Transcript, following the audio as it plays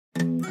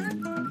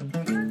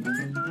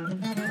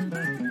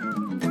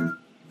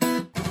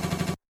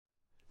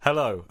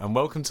Hello, and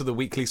welcome to the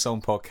Weekly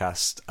Song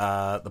Podcast,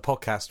 the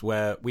podcast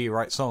where we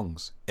write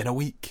songs in a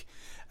week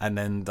and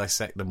then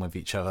dissect them with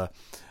each other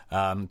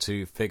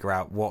to figure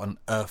out what on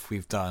earth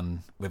we've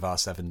done with our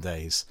 7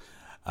 days.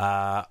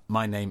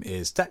 My name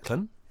is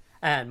Declan.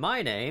 And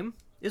my name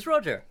is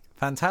Roger.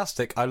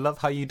 Fantastic. I love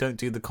how you don't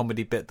do the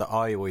comedy bit that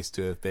I always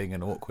do of being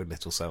an awkward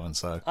little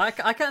so-and-so. I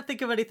can't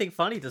think of anything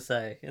funny to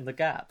say in the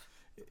gap.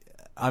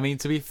 I mean,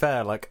 to be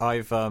fair,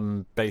 I've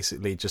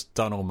basically just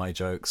done all my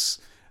jokes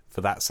for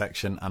that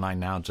section, and I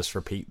now just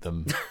repeat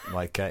them.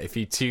 If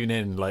you tune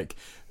in,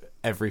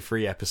 every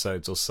 3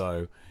 episodes or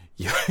so,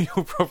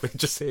 you'll probably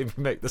just hear me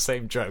make the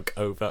same joke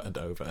over and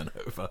over and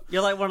over.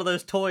 You're like one of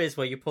those toys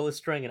where you pull a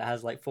string and it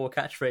has 4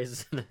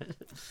 catchphrases in it.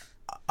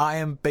 I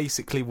am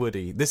basically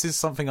Woody. This is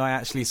something I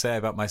actually say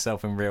about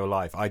myself in real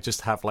life. I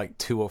just have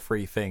 2 or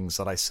 3 things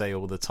that I say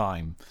all the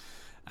time.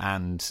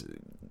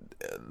 And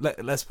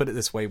let's put it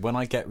this way, when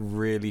I get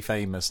really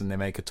famous and they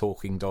make a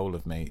talking doll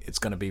of me, it's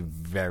going to be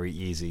very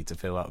easy to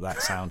fill up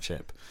that sound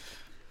chip.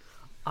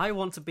 I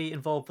want to be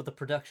involved with the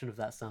production of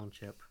that sound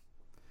chip.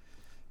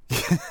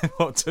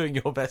 What, doing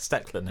your best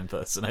Declan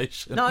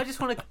impersonation? No, I just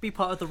want to be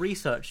part of the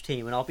research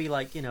team, and I'll be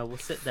we'll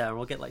sit there and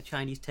we'll get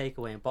Chinese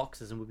takeaway in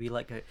boxes, and we'll be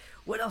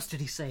what else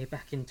did he say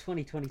back in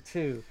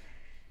 2022?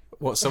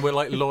 What, so we're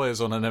like lawyers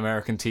on an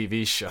American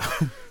TV show?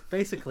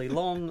 Basically,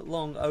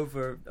 long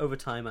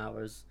overtime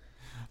hours.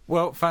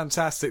 Well,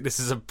 fantastic. This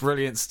is a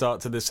brilliant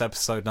start to this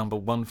episode number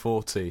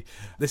 140.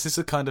 This is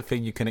the kind of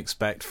thing you can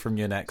expect from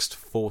your next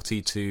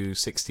 40 to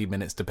 60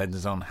 minutes,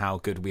 depending on how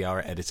good we are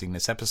at editing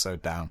this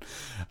episode down.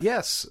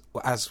 Yes,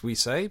 as we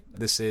say,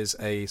 this is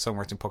a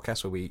songwriting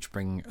podcast where we each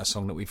bring a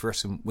song that we've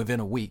written within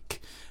a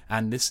week.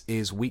 And this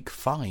is week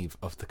 5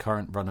 of the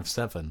current run of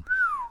 7.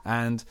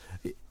 And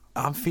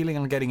I'm feeling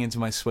I'm getting into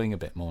my swing a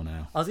bit more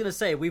now. I was going to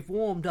say, we've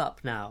warmed up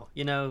now.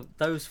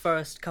 Those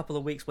first couple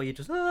of weeks where you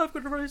just, I've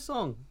got to write a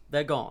song.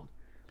 They're gone.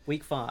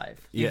 Week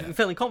 5. Yeah. You're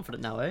feeling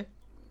confident now, eh?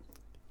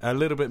 A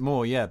little bit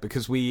more, yeah,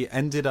 because we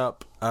ended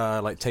up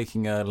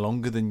taking a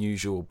longer than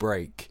usual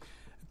break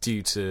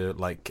due to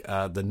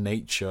the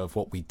nature of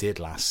what we did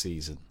last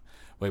season,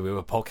 where we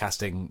were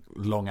podcasting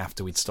long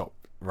after we'd stopped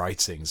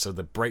writing. So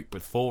the break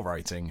before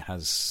writing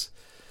has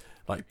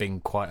been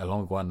quite a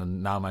long one,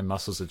 and now my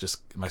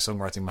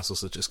songwriting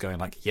muscles are just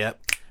going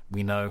yep,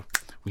 we know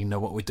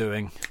what we're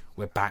doing.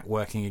 We're back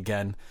working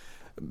again.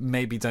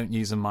 Maybe don't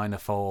use a minor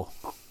fall.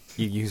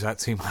 You use that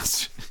too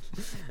much.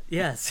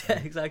 Yes,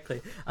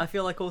 exactly. I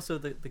feel also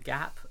the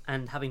gap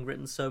and having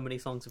written so many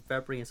songs in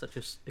February in such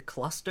a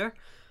cluster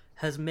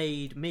has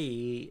made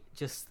me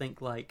just think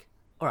all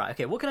right,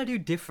 okay, what can I do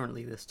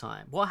differently this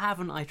time? What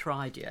haven't I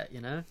tried yet,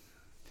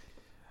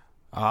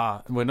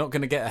 We're not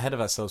going to get ahead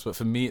of ourselves, but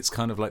for me it's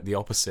kind of the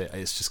opposite.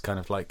 It's just kind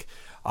of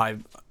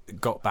I've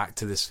got back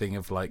to this thing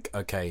of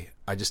okay,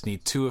 I just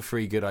need 2 or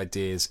 3 good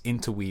ideas,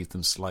 interweave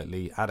them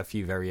slightly, add a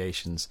few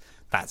variations.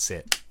 That's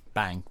it.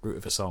 Bang, root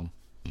of a song.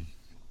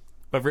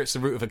 Whether it's the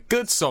root of a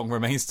good song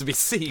remains to be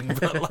seen,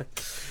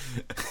 but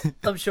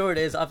I'm sure it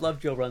is. I've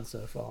loved your run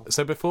so far.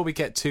 So before we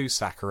get too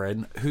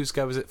saccharine, whose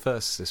go is it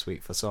first this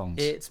week for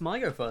songs? It's my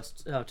go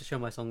first to show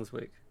my song this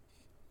week.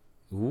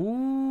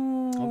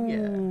 Ooh. Oh,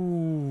 yeah.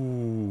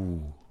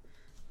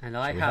 And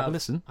I have a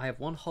listen? I have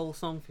one whole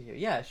song for you.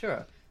 Yeah,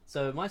 sure.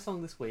 So my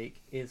song this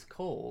week is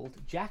called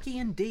Jackie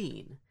and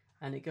Dean,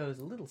 and it goes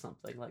a little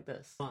something like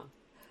this. 1,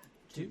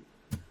 2,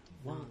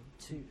 1,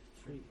 2,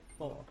 3,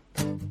 4.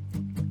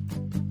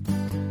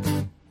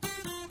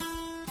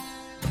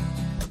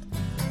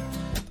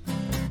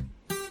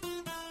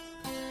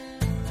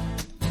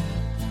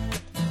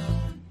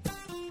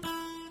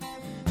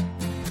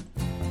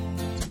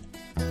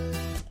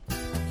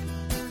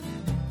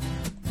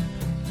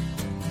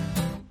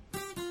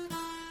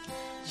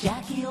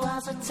 Jackie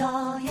was a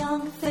tall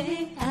young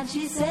thing, and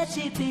she said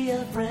she'd be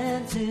a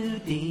friend to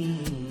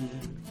Dean.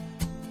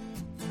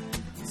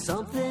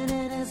 Something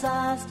in his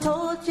eyes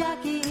told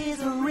Jackie he's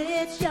a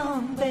rich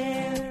young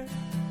bear.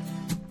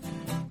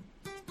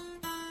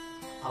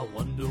 I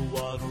wonder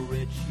what a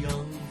rich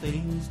young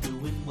thing's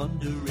doing,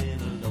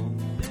 wondering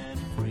alone and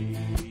free.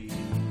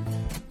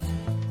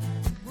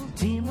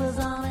 Dean was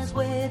on his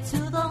way to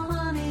the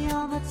honey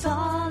on the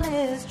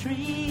tallest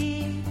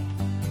tree.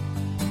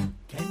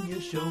 Can you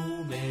show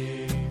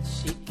me?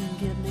 She can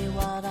give me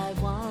what I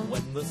want.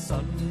 When the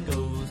sun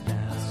goes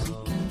down, she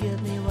can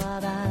give me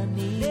what I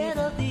need.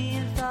 Little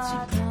Dean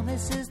thought, she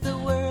promises the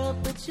world,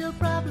 but she'll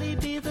probably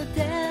be the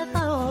death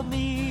of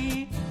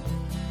me.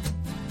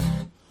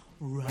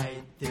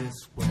 Right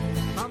this way.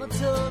 Mama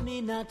told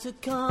me not to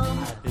come.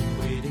 I've been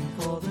waiting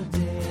for the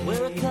day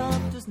where a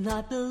cup does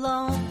not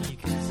belong. You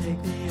can take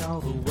me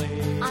all the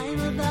way. I'm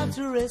about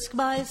to risk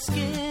my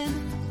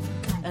skin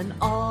and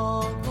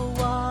all for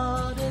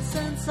what a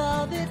sense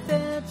of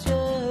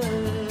adventure.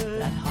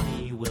 That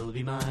honey will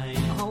be mine.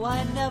 Oh,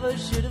 I never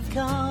should have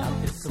come.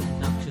 Not this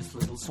obnoxious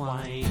little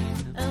swine.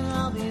 And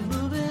I'll be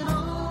moving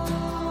on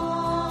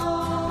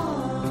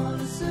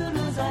as soon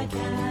as I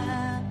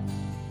can.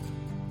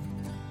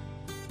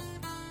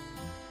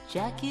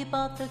 Jackie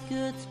brought the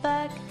goods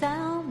back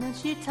down and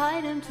she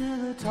tied him to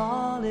the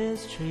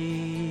tallest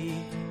tree.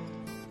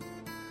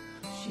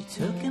 She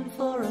took him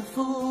for a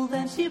fool,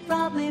 then she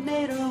probably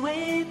made her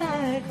way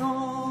back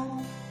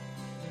home.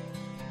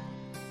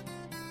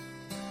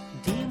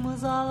 Dean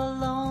was all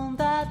alone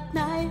that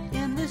night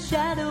in the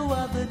shadow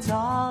of the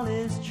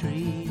tallest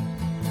tree,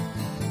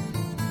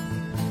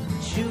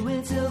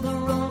 chewing till the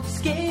ropes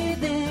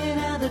gave in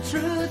and the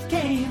truth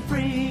came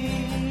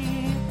free.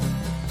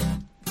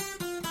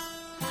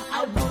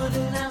 I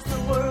wouldn't ask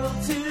the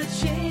world to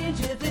change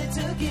if it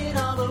took it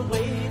all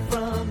away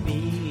from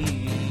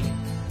me.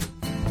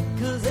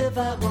 'Cause if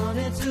I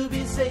wanted to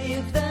be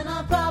safe, then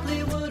I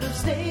probably would have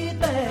stayed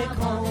back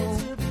home.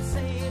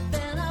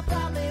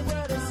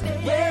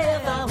 Yeah,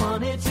 if I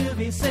wanted to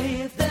be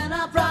safe, then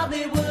I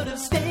probably would have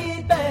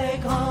stayed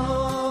back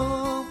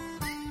home.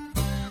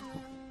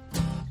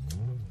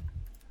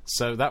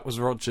 So that was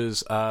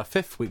Roger's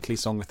fifth weekly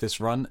song of this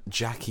run,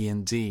 Jackie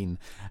and Dean.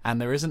 And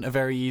there isn't a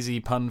very easy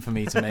pun for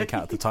me to make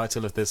out the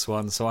title of this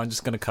one, so I'm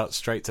just going to cut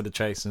straight to the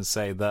chase and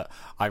say that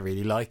I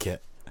really like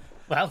it.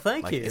 Well,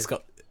 thank you. It's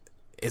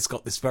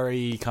got this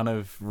very kind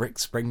of Rick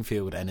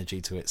Springfield energy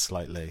to it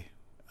slightly.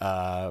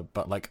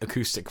 But like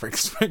acoustic Rick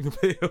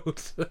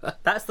Springfield.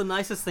 That's the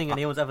nicest thing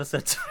anyone's ever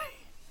said to me.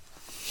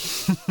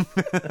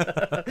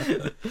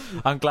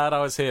 I'm glad I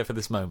was here for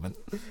this moment.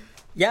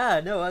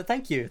 Yeah, no,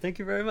 thank you. Thank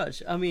you very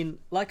much. I mean,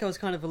 like I was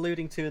kind of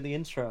alluding to in the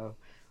intro,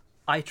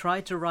 I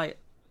tried to write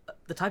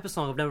the type of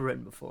song I've never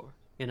written before,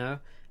 you know,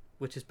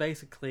 which is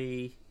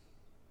basically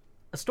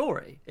a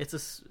story. It's a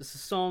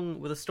song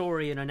with a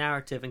story and a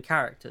narrative and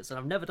characters, and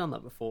I've never done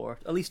that before,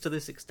 at least to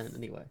this extent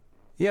anyway.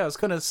 Yeah, I was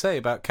going to say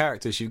about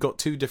characters, you've got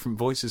two different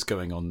voices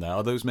going on there.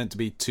 Are those meant to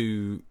be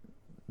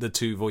the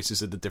two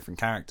voices of the different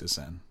characters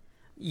then?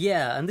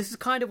 Yeah, and this is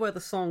kind of where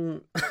the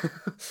song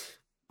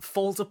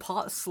falls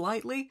apart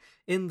slightly,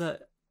 in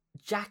that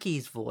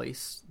Jackie's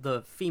voice,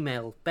 the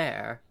female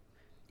bear,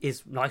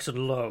 is nice and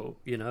low,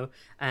 you know,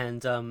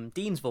 and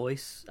Dean's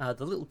voice,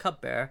 the little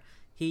cub bear,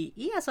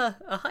 he has a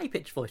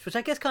high-pitched voice, which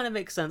I guess kind of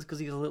makes sense because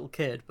he's a little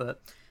kid, but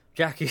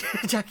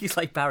Jackie's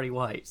like Barry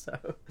White,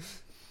 so...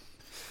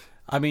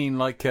 I mean,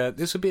 like,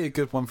 this would be a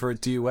good one for a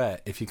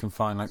duet if you can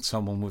find, like,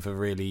 someone with a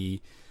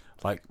really,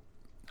 like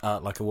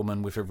a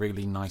woman with a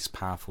really nice,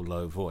 powerful,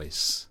 low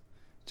voice,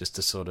 just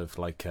to sort of,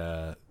 like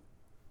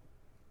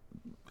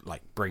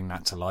bring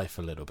that to life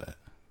a little bit.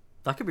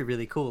 That could be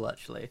really cool,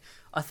 actually.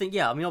 I think,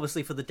 yeah, I mean,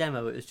 obviously for the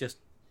demo, it was just,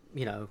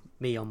 you know,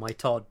 me on my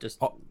Todd just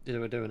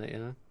doing it, you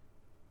know?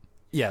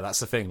 Yeah, that's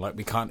the thing. Like,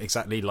 we can't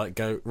exactly, like,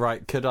 go,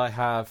 right, could I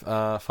have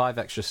 5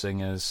 extra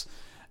singers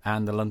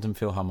and the London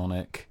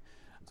Philharmonic?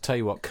 Tell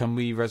you what, can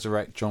we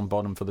resurrect John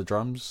Bonham for the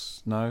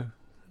drums? No?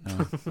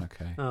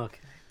 Okay. Okay.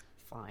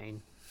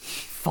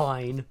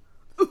 Fine.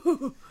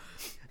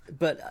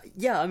 But,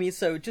 yeah, I mean,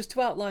 so just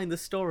to outline the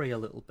story a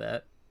little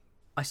bit,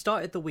 I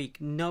started the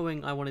week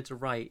knowing I wanted to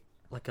write,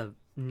 like, a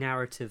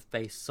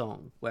narrative-based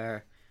song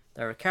where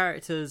there are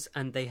characters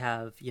and they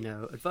have, you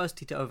know,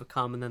 adversity to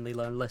overcome and then they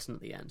learn a lesson at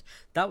the end.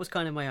 That was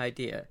kind of my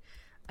idea.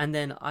 And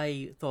then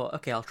I thought,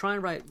 okay, I'll try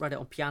and write it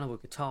on piano or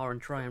guitar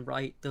and try and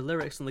write the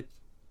lyrics and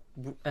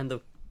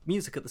the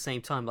music at the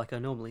same time like I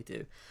normally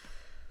do.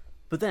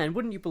 But then,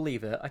 wouldn't you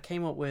believe it, I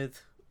came up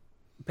with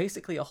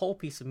basically a whole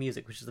piece of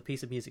music, which is the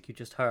piece of music you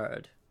just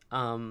heard,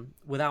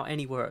 without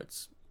any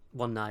words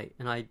one night,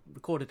 and I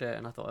recorded it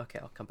and I thought, okay,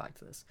 I'll come back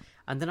to this.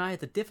 And then I had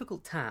the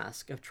difficult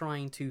task of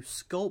trying to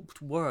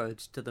sculpt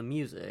words to the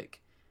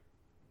music,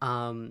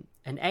 and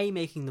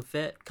making them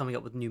fit, coming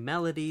up with new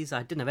melodies.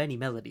 I didn't have any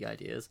melody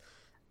ideas.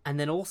 And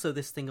then also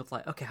this thing of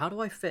like, okay, how do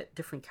I fit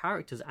different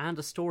characters and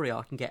a story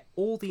arc and get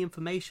all the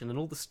information and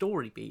all the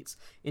story beats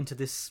into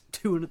this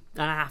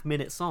 2.5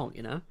 minute song,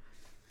 you know?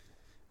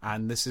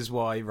 And this is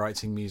why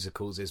writing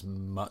musicals is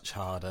much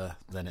harder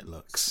than it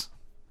looks.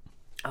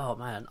 Oh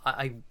man,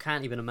 I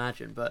can't even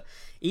imagine. But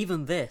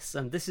even this,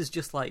 and this is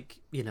just like,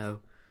 you know,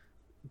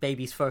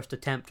 Baby's first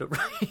attempt at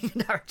writing a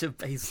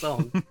narrative-based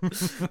song.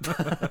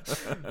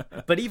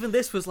 But even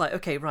this was like,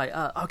 okay,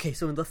 right, okay,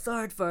 so in the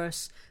third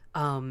verse,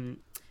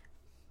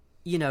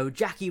 you know,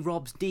 Jackie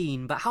robs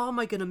Dean, but how am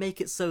I going to make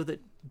it so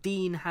that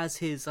Dean has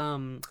his,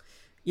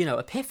 you know,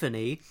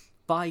 epiphany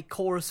by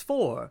chorus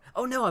 4?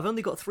 Oh no, I've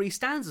only got 3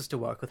 stanzas to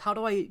work with. How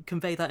do I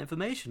convey that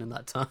information in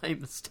that time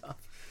and stuff?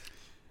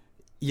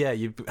 Yeah,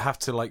 you have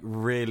to, like,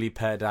 really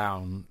pare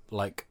down,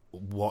 like,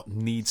 what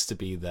needs to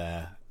be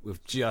there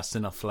with just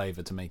enough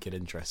flavour to make it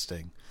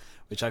interesting,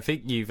 which I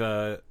think you've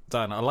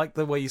done. I like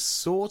the way you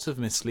sort of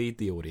mislead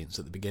the audience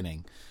at the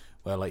beginning,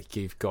 where, like,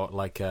 you've got,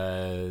 like,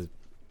 them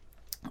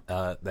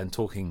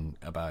talking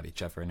about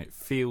each other, and it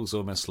feels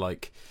almost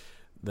like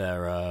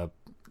they're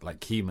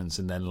like humans,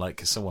 and then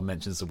like someone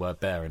mentions the word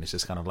bear and it's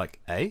just kind of like,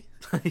 eh?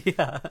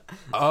 Yeah.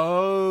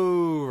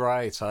 Oh,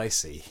 right, I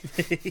see.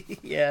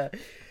 Yeah.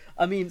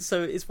 I mean,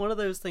 so it's one of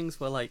those things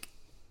where, like,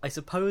 I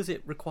suppose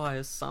it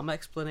requires some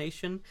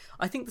explanation.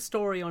 I think the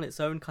story on its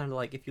own, kind of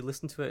like, if you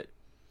listen to it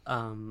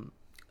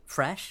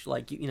fresh,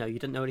 like, you know, you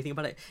didn't know anything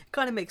about it, it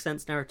kind of makes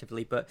sense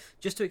narratively. But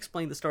just to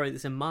explain the story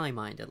that's in my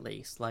mind, at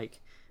least,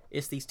 like,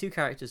 it's these two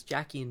characters,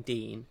 Jackie and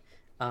Dean.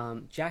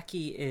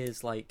 Jackie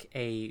is like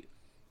a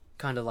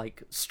kind of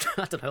like,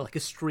 I don't know, like a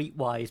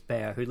streetwise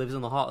bear who lives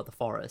in the heart of the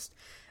forest,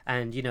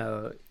 and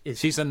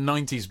she's a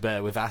 90s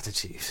bear with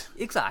attitude.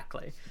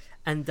 Exactly.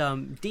 And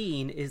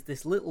Dean is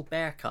this little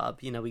bear cub.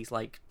 He's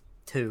like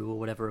 2 or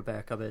whatever a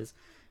bear cub is.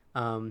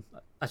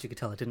 As you can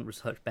tell, I didn't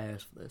research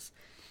bears for this.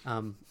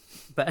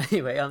 But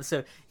anyway,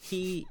 so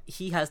he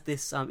has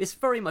this. It's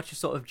very much a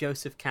sort of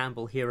Joseph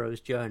Campbell hero's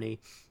journey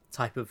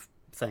type of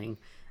thing,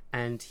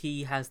 and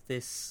he has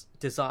this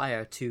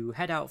desire to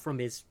head out from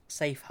his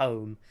safe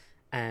home,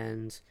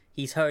 and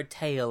he's heard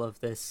tale of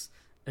this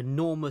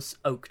enormous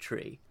oak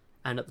tree,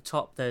 and at the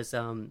top there's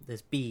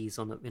bees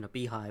on a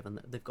beehive, and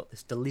they've got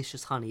this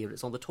delicious honey, and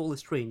it's on the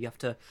tallest tree, and you have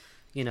to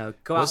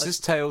go out. Was this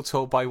tale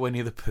told by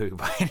Winnie the Pooh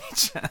by any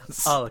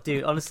chance? Oh,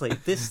 dude, honestly,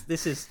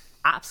 this is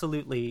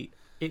absolutely.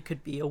 It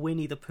could be a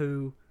Winnie the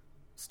Pooh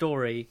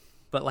story,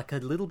 but like a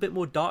little bit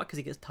more dark because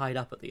he gets tied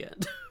up at the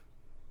end.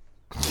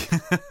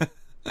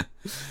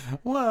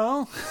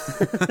 Well,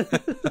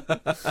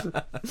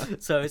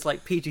 so it's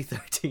like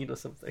PG-13 or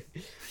something.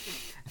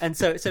 And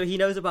so he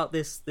knows about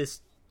this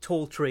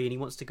tall tree, and he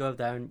wants to go over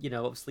there, and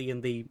obviously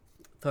in the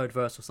 3rd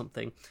verse or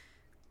something.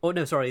 Oh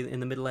no, sorry, in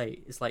the middle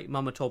 8, it's like,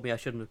 Mama told me I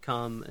shouldn't have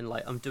come, and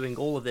like I'm doing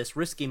all of this,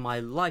 risking my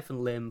life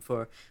and limb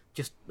for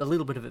just a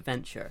little bit of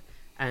adventure.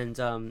 And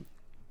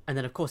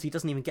then of course he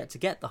doesn't even get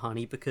the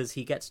honey, because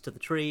he gets to the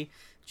tree.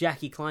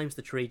 Jackie climbs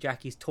the tree.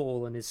 Jackie's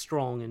tall and is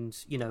strong, and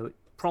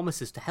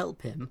promises to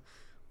help him,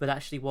 but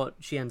actually what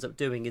she ends up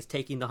doing is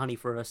taking the honey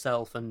for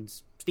herself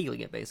and stealing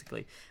it,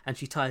 basically. And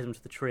she ties him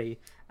to the tree.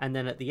 And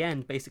then at the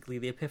end, basically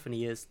the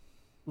epiphany is,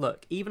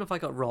 look, even if I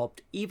got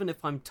robbed, even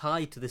if I'm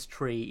tied to this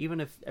tree, even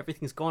if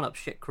everything's gone up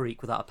shit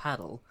creek without a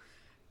paddle,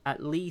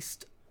 at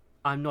least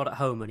I'm not at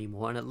home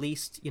anymore, and at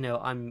least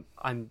I'm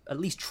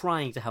at least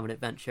trying to have an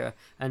adventure.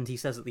 And he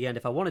says at the end,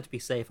 if I wanted to be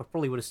safe, I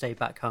probably would have stayed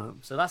back home.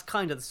 So that's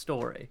kind of the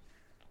story.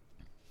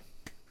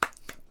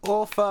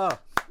 Author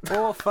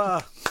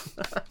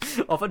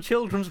of a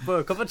children's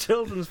book.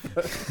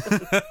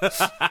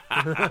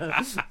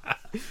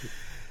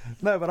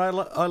 No, but I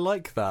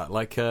like that.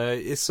 Like,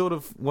 it's sort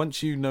of,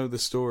 once you know the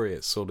story,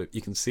 it's sort of,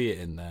 you can see it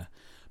in there.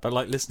 But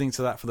like listening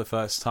to that for the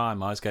first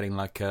time, I was getting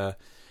like Lemon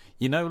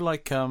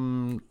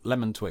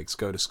Twigs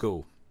Go to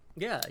School.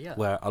 Yeah.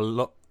 Where a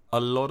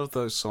lot of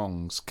those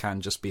songs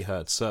can just be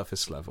heard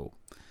surface level,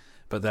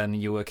 but then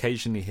you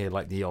occasionally hear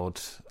like the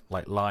odd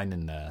like line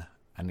in there,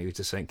 and you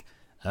just think,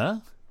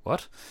 huh?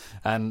 What?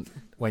 And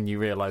when you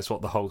realise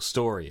what the whole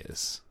story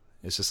is,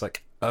 it's just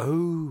like,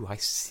 oh, I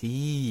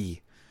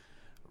see.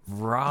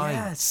 Right.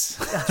 Yes,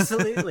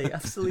 absolutely.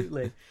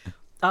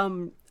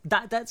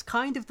 That's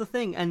kind of the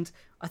thing. And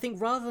I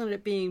think rather than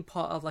it being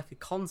part of like a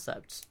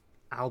concept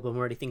album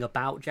or anything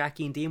about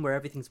Jackie and Dean where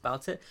everything's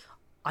about it,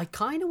 I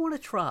kind of want to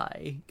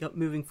try,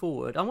 moving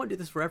forward, I won't do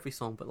this for every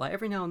song, but like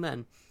every now and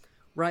then,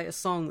 write a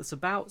song that's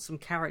about some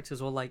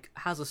characters or like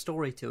has a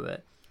story to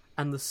it.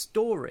 And the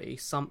story,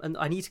 and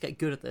I need to get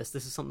good at this.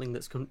 This is something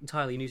that's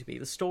entirely new to me.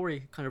 The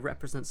story kind of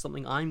represents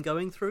something I'm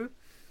going through.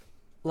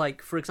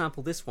 Like, for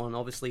example, this one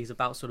obviously is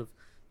about sort of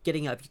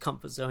getting out of your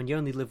comfort zone. You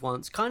only live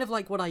once. Kind of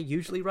like what I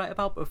usually write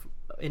about, but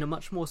in a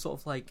much more sort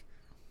of like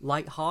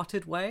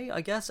light-hearted way, I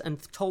guess, and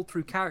told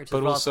through characters.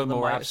 But rather also than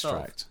more itself.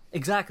 abstract.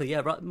 Exactly,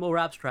 yeah, more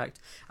abstract,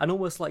 and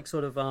almost like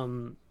sort of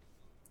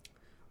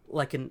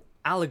like an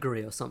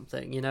allegory or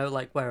something,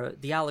 like where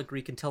the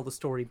allegory can tell the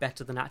story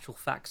better than actual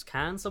facts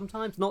can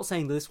sometimes. Not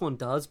saying that this one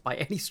does by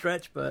any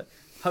stretch, but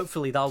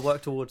hopefully that'll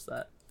work towards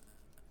that.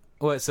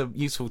 Well, it's a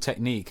useful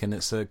technique, and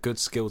it's a good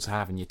skill to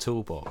have in your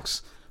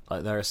toolbox.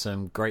 Like, there are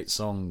some great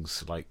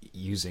songs like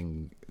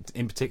using,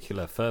 in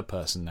particular,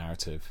 third-person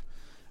narrative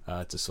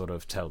to sort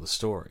of tell the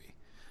story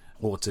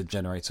or to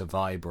generate a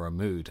vibe or a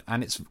mood.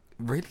 And it's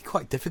really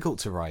quite difficult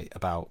to write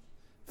about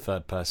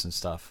third-person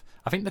stuff.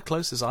 I think the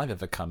closest I've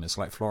ever come is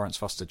like Florence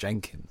Foster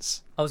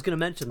Jenkins. I was going to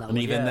mention that.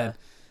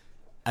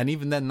 And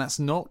even then, that's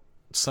not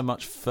so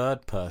much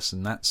third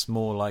person. That's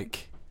more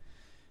like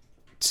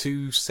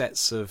 2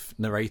 sets of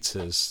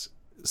narrators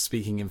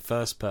speaking in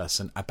first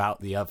person about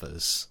the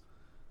others,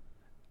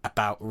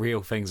 about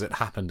real things that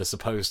happened, as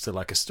opposed to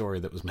like a story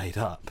that was made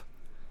up.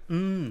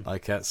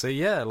 So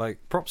yeah, like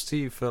props to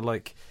you for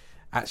like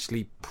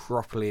actually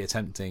properly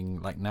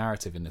attempting like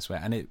narrative in this way,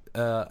 and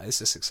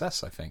it's a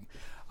success. I think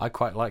I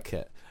quite like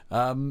it.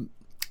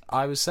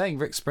 I was saying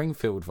Rick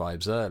Springfield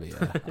vibes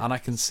earlier, and I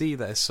can see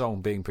that a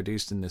song being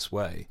produced in this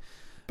way.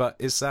 But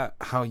is that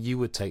how you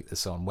would take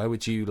this on? Where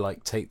would you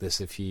like take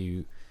this if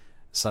you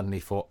suddenly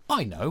thought,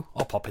 I know,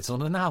 I'll pop it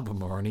on an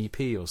album or an EP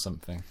or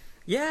something?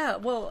 Yeah,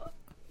 well,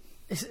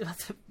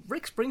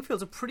 Rick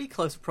Springfield's a pretty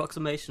close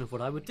approximation of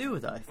what I would do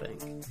with it, I think.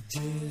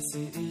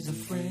 Jesse is a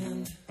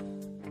friend.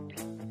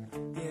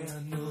 Yeah,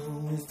 I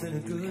know he's been a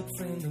good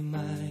friend of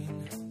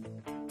mine.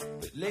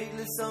 But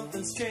lately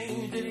something's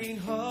changed, it ain't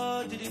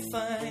hard to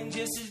define.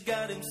 Jesse's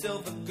got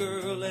himself a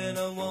girl and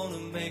I wanna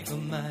make her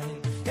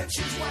mine. And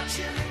she's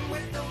watching him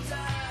with those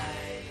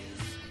eyes.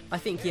 I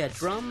think, yeah,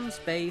 drums,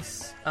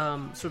 bass,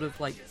 sort of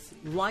like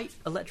light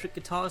electric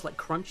guitars, like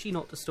crunchy,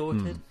 not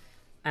distorted,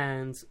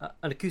 and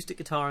an acoustic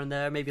guitar in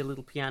there, maybe a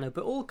little piano,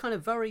 but all kind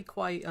of very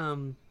quite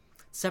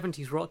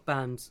 70s rock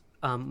band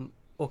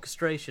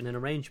orchestration and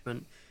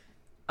arrangement,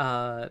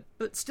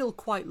 but still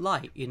quite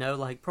light, you know,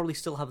 like probably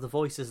still have the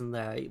voices in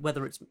there,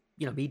 whether it's,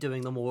 you know, me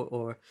doing them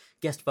or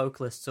guest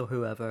vocalists or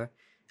whoever.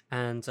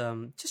 And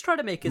just try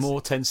to make it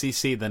more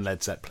 10cc than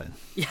Led Zeppelin.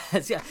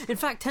 Yes, yeah. In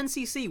fact,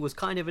 10cc was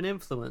kind of an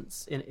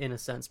influence in a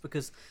sense,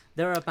 because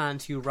they're a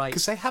band who write.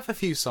 Because they have a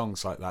few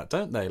songs like that,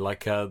 don't they?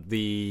 Like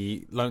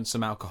the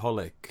Lonesome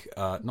Alcoholic,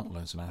 not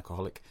Lonesome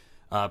Alcoholic,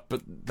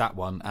 but that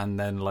one, and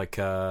then like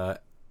I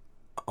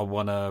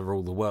Wanna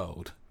Rule the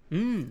World.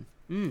 And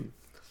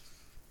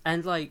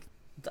like,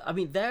 I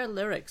mean, their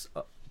lyrics,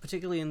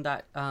 particularly in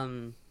that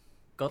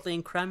Godley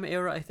and Creme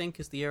era, I think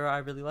is the era I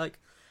really like.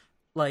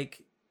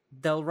 Like,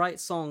 they'll write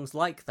songs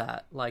like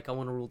that, like I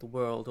Want to Rule the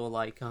World, or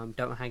like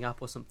Don't Hang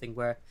Up or something,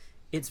 where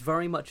it's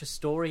very much a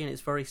story and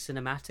it's very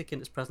cinematic in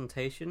its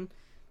presentation,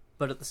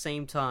 but at the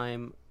same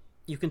time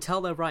you can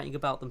tell they're writing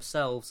about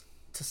themselves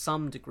to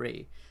some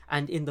degree.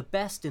 And in the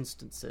best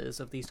instances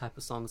of these type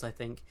of songs, I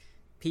think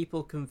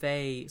people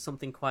convey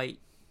something quite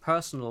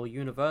personal,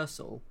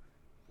 universal,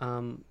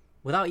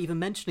 without even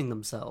mentioning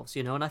themselves,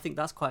 you know, and I think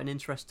that's quite an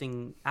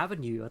interesting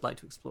avenue I'd like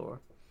to explore.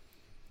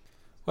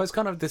 Well, it's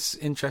kind of this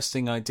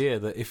interesting idea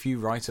that if you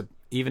write,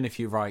 even if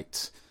you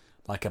write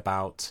like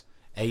about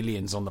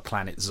aliens on the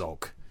planet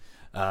Zog,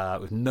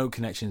 with no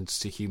connections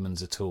to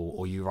humans at all,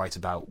 or you write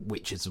about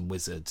witches and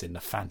wizards in a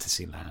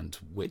fantasy land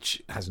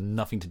which has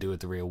nothing to do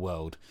with the real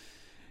world,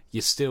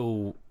 you're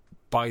still,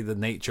 by the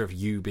nature of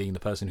you being the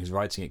person who's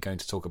writing it, going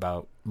to talk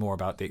about more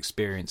about the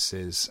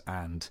experiences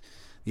and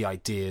the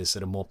ideas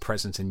that are more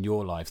present in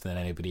your life than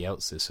anybody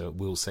else's. So it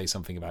will say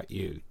something about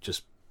you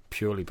just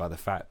purely by the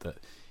fact that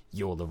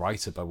you're the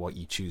writer, by what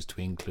you choose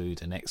to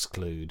include and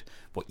exclude,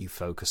 what you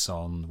focus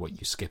on, what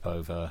you skip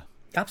over.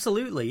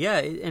 Absolutely, yeah,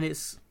 and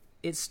it's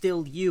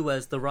still you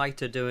as the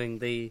writer doing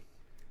the,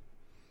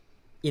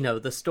 you know,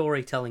 the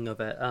storytelling of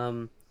it.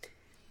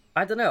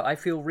 I don't know, I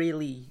feel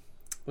really,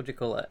 what do you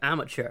call it,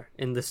 amateur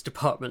in this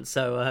department.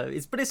 So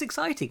it's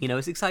exciting, you know,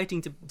 it's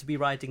exciting to be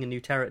writing a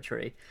new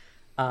territory,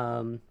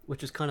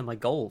 which is kind of my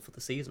goal for the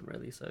season,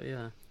 really. So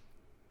yeah.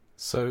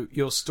 So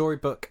your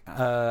storybook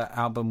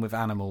album with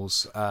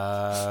animals,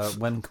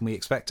 when can we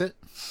expect it?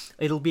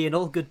 It'll be in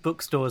all good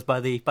bookstores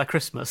by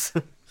Christmas.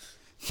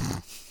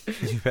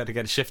 You better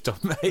get a shift on,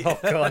 mate. Oh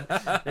god,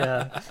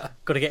 yeah.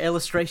 Got to get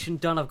illustration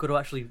done. I've got to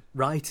actually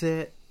write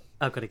it.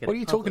 I've got to get. What are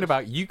you talking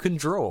about? You can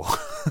draw.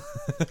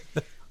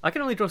 I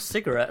can only draw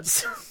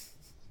cigarettes.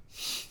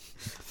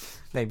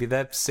 Maybe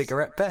they're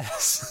cigarette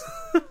bears.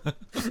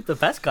 The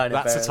best kind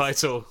of bears. That's a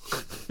title.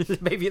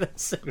 Maybe they're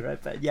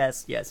cigarette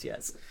bears.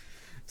 Yes.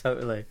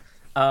 Totally.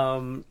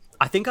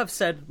 I think I've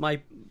said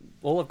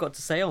all I've got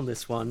to say on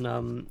this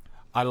one.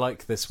 I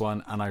like this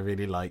one, and I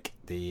really like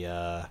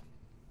the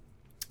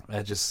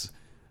just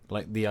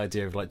like the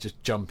idea of like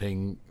just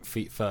jumping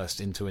feet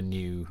first into a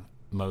new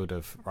mode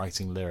of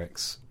writing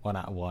lyrics. 1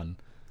 out of 1.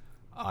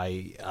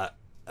 I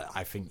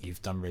think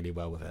you've done really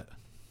well with it.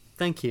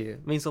 Thank you.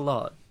 It means a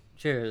lot.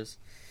 Cheers.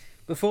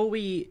 Before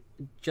we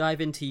dive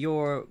into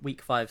your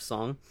week 5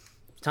 song,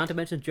 it's time to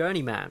mention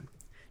Journeyman.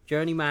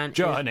 Journeyman,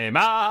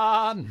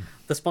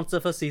 the sponsor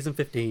for season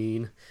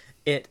 15.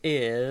 It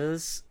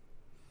is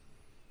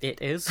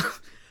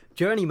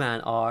Journeyman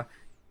are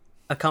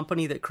a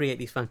company that create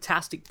these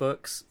fantastic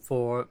books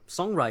for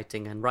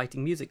songwriting and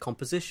writing music,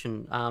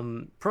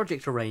 composition,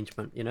 project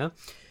arrangement, you know.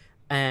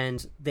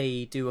 And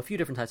they do a few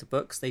different types of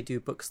books. They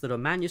do books that are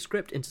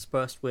manuscript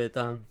interspersed with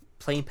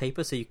plain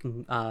paper, so you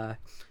can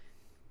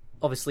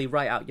obviously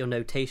write out your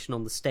notation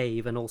on the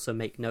stave and also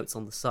make notes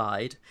on the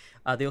side.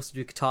 They also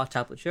do guitar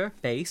tablature,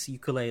 bass,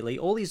 ukulele,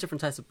 all these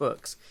different types of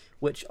books,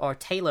 which are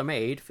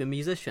tailor-made for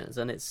musicians.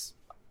 And it's,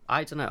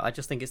 I don't know, I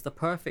just think it's the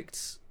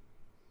perfect,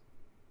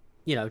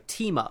 you know,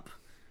 team up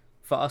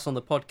for us on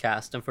the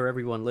podcast and for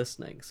everyone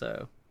listening.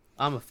 So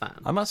I'm a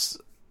fan. I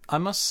must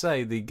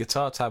say the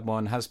guitar tab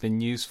one has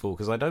been useful,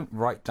 because I don't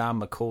write down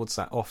my chords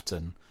that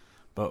often,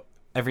 but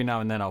every now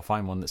and then I'll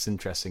find one that's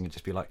interesting and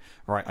just be like,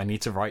 right, I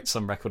need to write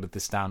some record of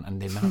this down,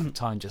 and the amount of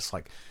time just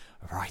like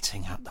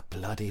writing out the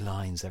bloody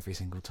lines every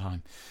single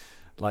time,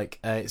 like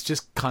it's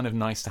just kind of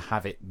nice to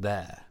have it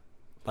there.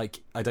 Like,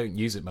 I don't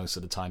use it most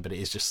of the time, but it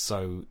is just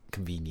so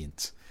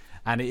convenient,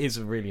 and it is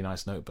a really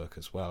nice notebook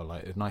as well,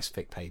 like a nice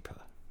thick paper.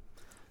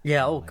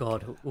 Yeah. Oh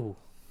god. Ooh.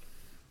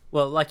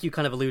 Well, like you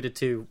kind of alluded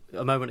to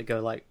a moment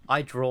ago, like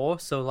I draw,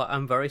 so like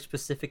I'm very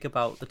specific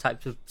about the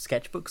types of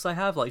sketchbooks I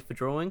have, like for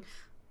drawing.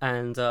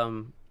 And,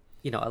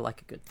 you know, I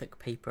like a good thick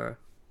paper.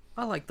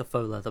 I like the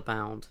faux leather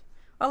bound.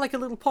 I like a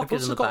little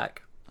pocket in the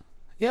back.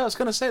 Yeah, I was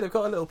going to say, they've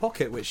got a little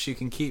pocket which you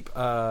can keep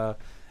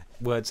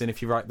words in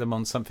if you write them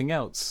on something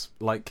else,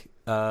 like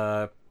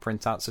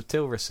printouts of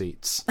till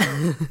receipts.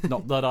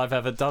 Not that I've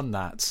ever done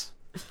that.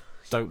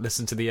 Don't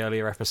listen to the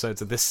earlier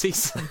episodes of this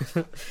season.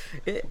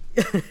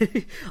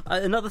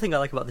 Another thing I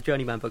like about the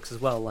Journeyman books as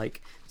well,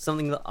 like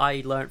something that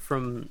I learned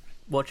from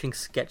watching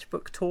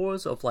sketchbook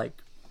tours of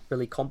like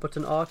really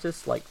competent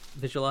artists, like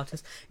visual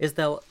artists, is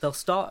they'll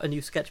start a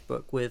new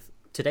sketchbook with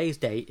today's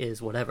date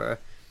is whatever,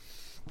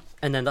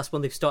 and then that's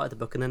when they've started the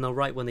book, and then they'll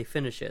write when they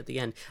finish it at the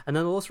end, and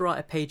then they'll also write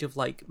a page of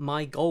like,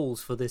 my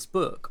goals for this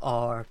book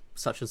are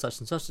such and such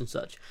and such and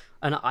such,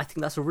 and I think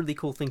that's a really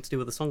cool thing to do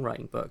with a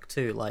songwriting book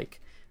too.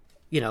 Like,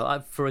 you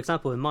know, for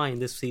example, in mine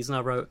this season,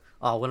 I wrote,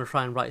 I want to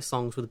try and write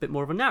songs with a bit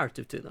more of a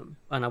narrative to them,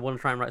 and I want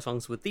to try and write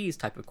songs with these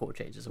type of chord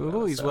changes.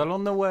 Oh, he's well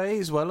on the way.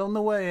 He's well on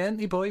the way, ain't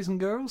he, boys and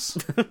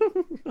girls? I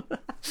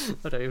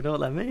don't even know what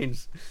that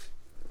means.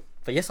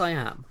 But yes, I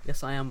am.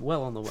 Yes, I am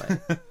well on the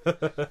way.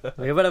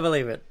 You better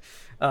believe it.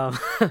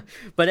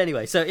 But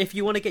anyway, so if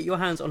you want to get your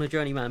hands on a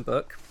Journeyman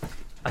book,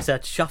 I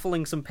said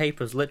shuffling some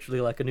papers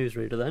literally like a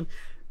newsreader then,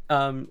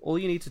 all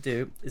you need to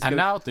do is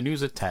now the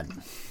news at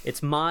 10.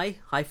 It's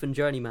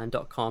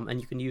my-journeyman.com,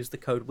 and you can use the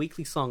code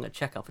weeklysong at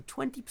checkout for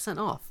 20%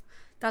 off.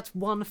 That's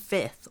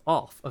 1/5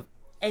 off of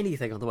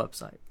anything on the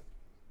website.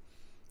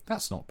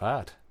 That's not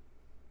bad.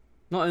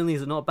 Not only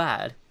is it not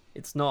bad,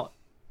 it's not...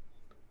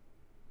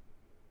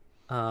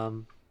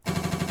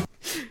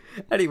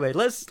 Anyway,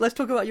 let's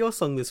talk about your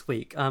song this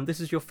week. This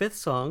is your 5th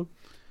song.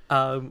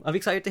 I'm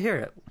excited to hear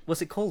it.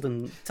 What's it called?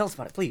 And tell us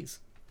about it, please.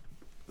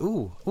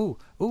 Ooh.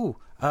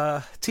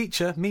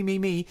 Teacher,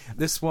 me.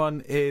 This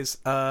one is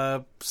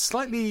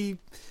slightly...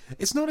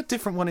 It's not a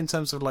different one in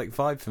terms of like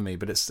vibe for me,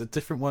 but it's a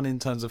different one in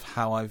terms of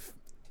how I've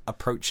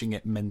approaching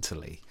it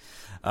mentally.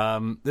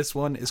 This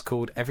one is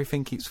called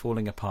Everything Keeps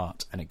Falling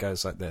Apart, and it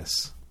goes like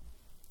this.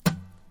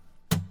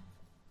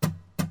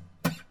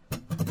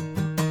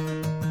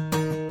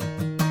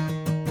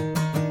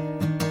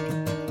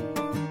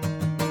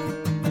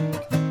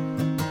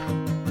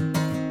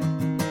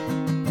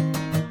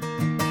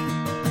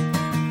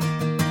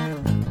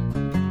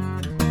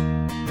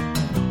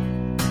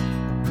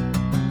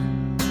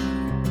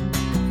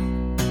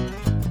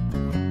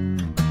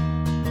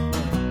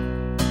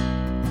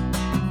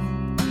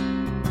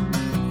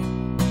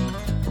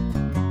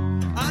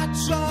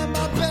 Try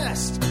my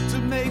best to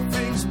make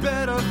things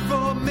better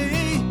for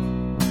me,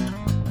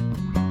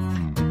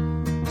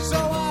 so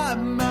I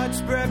might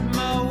spread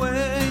my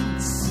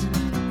wings.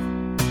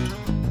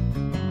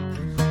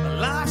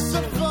 Life's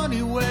a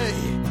funny way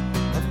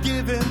of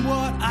giving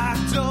what I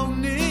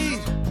don't need,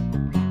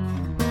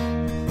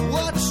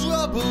 what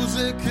troubles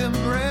it can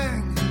bring.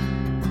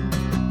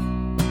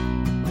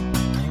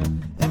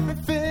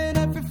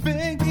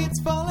 Everything keeps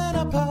falling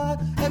apart.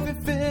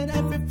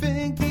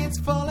 Everything keeps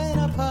falling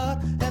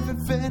apart.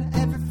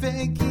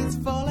 Everything keeps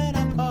falling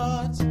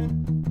apart.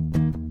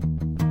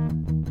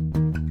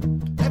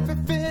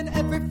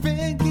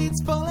 Everything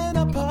keeps falling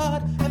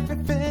apart.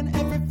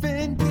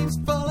 Everything keeps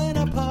falling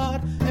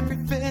apart.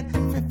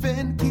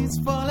 Everything keeps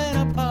falling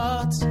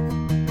apart.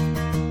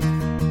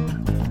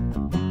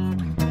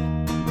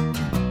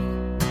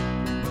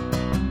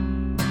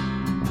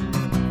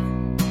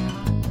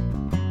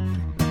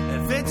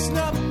 If it's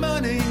not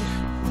money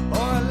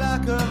or a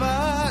lack of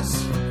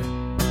us,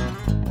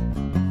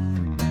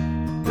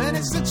 then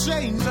it's the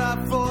chains I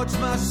forged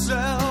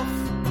myself.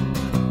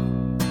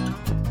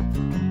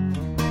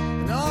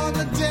 And on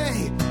the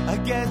day I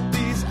get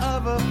these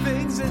other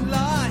things in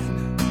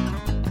line,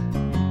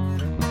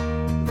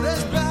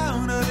 there's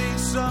bound to be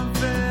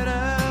something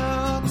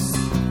else.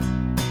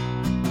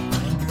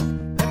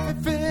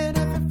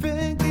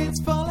 Everything keeps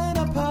falling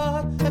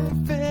apart.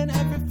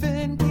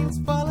 Everything keeps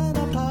falling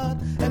apart.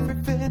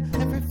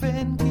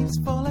 Everything keeps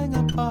falling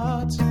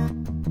apart.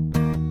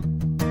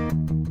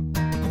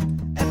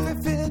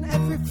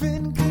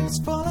 Everything keeps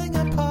falling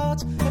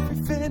apart.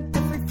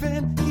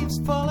 Everything keeps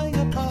falling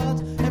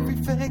apart.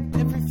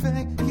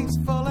 Everything keeps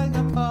falling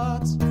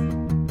apart.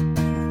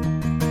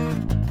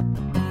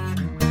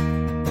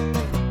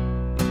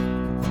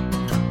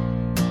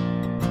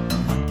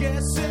 I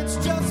guess it's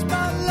just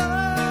my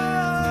luck.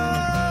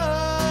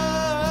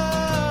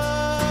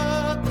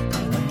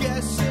 I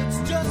guess it's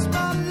just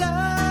my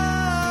luck.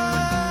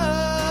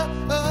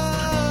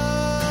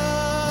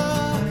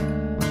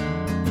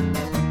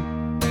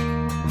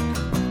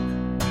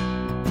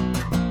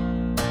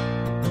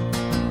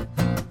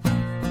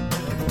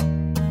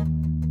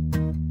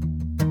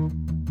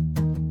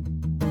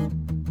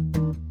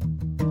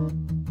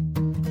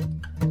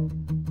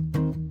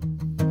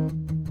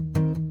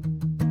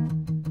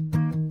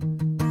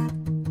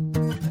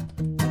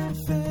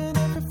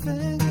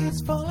 Everything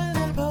keeps falling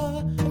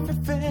apart.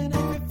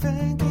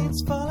 Everything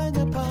keeps falling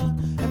apart.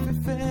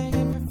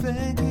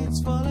 Everything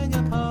keeps falling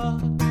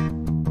apart.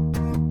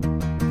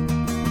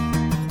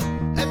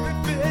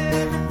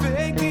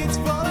 Everything keeps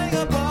falling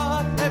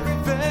apart.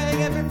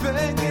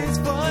 Everything keeps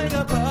falling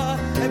apart.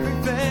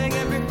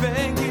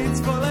 Everything keeps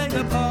falling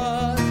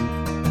apart.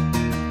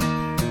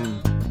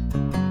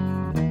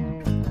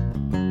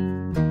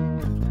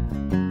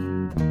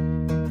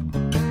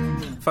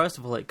 First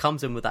of all, it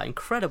comes in with that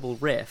incredible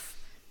riff.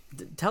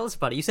 Tell us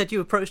about it. You said you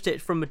approached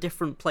it from a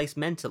different place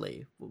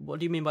mentally. What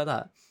do you mean by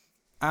that?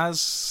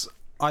 As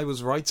I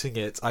was writing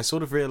it, I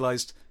sort of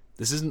realised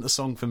this isn't the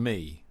song for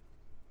me.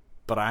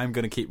 but I am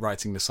going to keep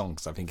writing the song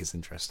because I think it's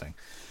interesting.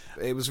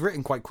 It was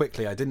written quite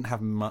quickly. I didn't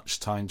have much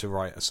time to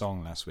write a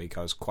song last week.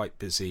 I was quite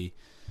busy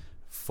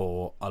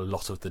for a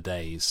lot of the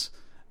days,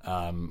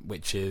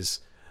 which is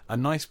a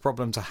nice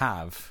problem to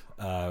have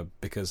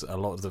because a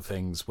lot of the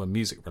things were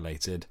music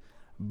related,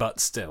 but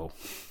still.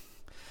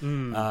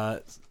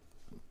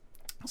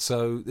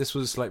 So this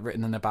was like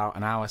written in about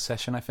an hour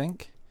session, I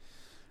think.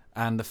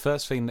 And the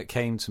first thing that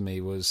came to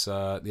me was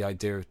the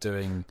idea of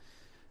doing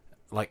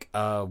like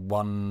a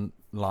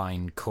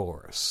one-line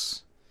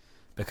chorus,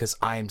 because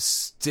I am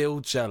still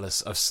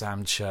jealous of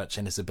Sam Church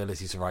and his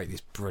ability to write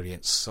these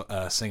brilliant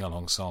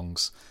sing-along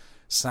songs.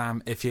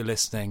 Sam, if you're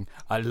listening,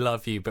 I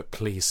love you, but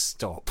please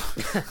stop.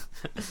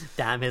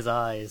 Damn his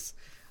eyes.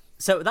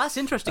 So that's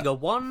interesting, a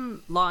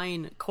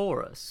one-line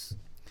chorus.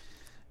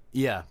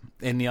 Yeah,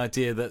 in the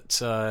idea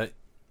that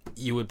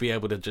you would be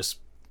able to just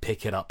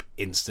pick it up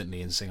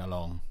instantly and sing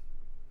along.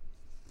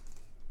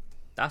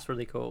 That's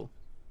really cool.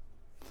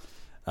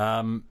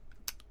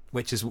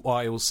 Which is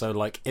why also,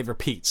 like, it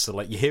repeats. So,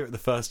 like, you hear it the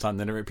first time,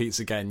 then it repeats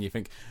again. You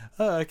think,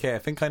 oh, okay, I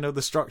think I know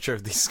the structure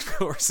of these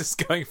choruses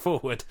going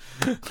forward.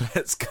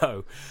 Let's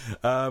go.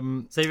 So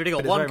you've already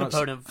got one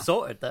component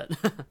sorted then.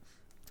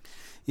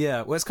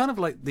 Yeah, well, it's kind of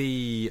like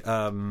the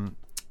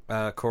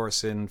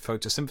chorus in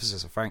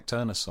Photosynthesis, a Frank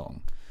Turner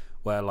song,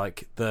 where,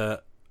 like,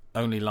 the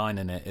only line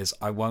in it is,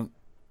 I won't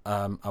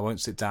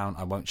sit down,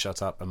 I won't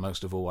shut up, and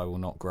most of all, I will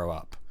not grow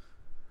up.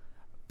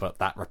 But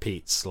that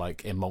repeats,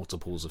 like, in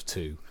multiples of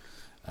 2.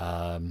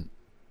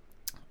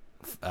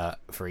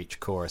 For each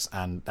chorus,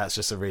 and that's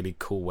just a really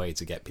cool way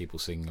to get people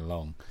singing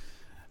along.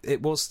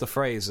 It was the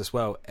phrase as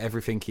well,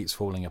 everything keeps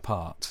falling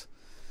apart,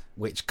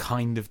 which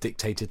kind of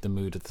dictated the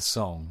mood of the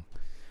song,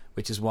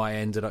 which is why I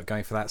ended up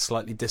going for that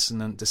slightly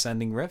dissonant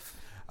descending riff.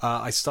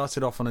 I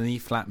started off on an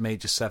E-flat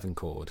major 7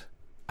 chord,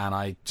 and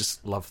I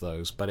just love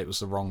those, but it was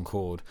the wrong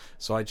chord,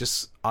 so I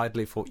just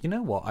idly thought, you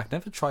know what, I've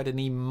never tried an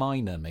E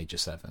minor major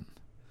 7,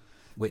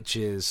 which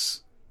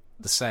is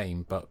the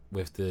same, but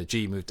with the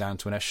G moved down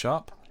to an F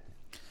sharp.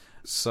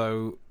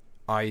 So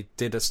I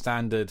did a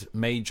standard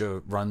major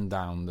run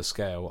down the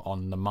scale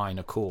on the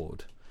minor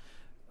chord,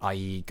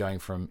 i.e. going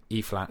from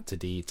E flat to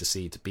D to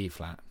C to B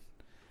flat.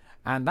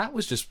 And that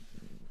was just,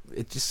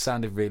 it just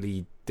sounded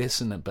really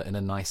dissonant, but in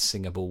a nice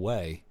singable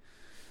way.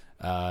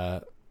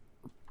 It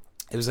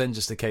was then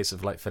just a case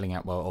of like filling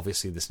out, well,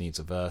 obviously this needs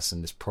a verse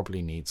and this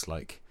probably needs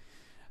like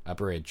a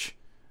bridge.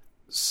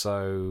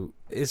 So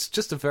it's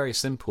just a very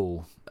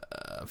simple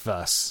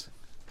verse,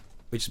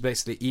 which is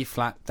basically E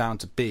flat down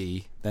to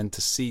B, then to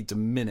C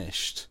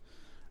diminished,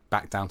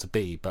 back down to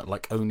B, but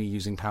like only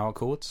using power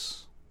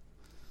chords.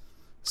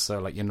 So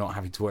like you're not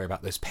having to worry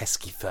about those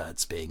pesky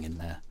thirds being in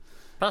there.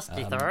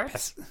 Pesky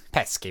thirds?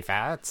 Pesky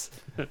thirds.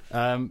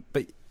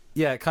 But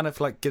yeah, it kind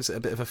of like gives it a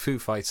bit of a Foo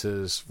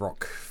Fighters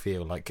rock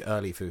feel, like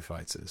early Foo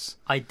Fighters.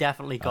 I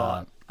definitely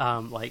got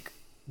like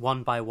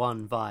One by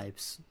One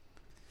vibes.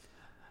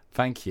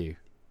 Thank you.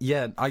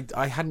 Yeah,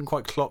 I hadn't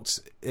quite clocked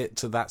it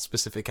to that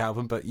specific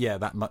album, but yeah,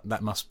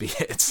 that must be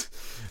it.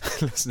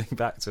 Listening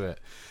back to it,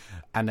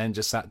 and then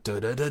just that da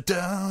da da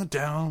da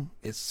da.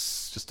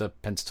 It's just a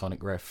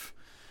pentatonic riff.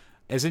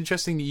 It's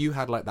interesting that you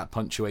had like that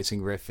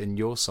punctuating riff in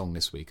your song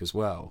this week as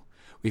well.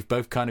 We've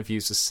both kind of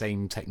used the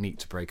same technique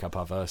to break up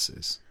our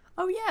verses.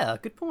 Oh yeah,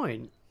 good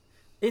point.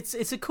 It's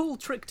a cool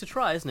trick to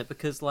try, isn't it?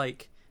 Because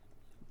like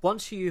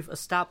once you've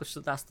established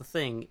that that's the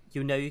thing,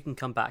 you know you can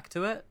come back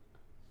to it.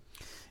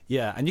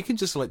 Yeah, and you can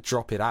just like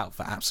drop it out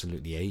for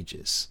absolutely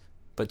ages,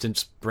 but then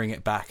just bring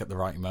it back at the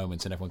right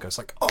moment, and everyone goes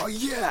like, "Oh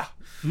yeah!"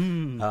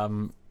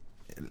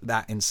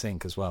 That in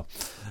sync as well.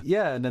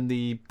 Yeah, and then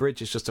the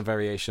bridge is just a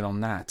variation on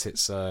that.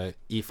 It's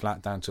E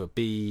flat down to a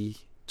B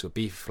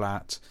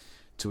flat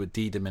to a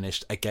D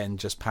diminished. Again,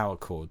 just power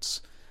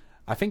chords.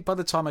 I think by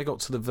the time I got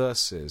to the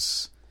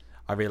verses,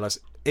 I realised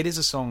it is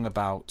a song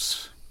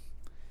about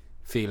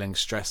feeling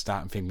stressed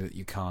out and thinking that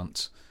you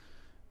can't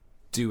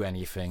do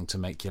anything to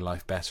make your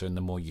life better, and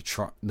the more you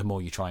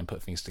try and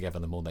put things together,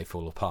 the more they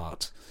fall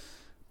apart.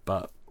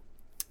 But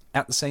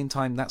at the same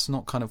time, that's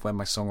not kind of where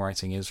my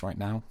songwriting is right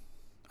now,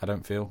 I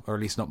don't feel, or at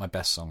least not my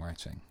best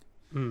songwriting.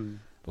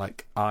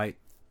 Like I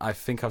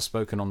think I've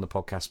spoken on the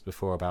podcast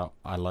before about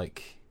I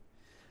like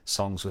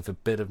songs with a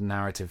bit of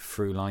narrative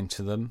through line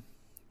to them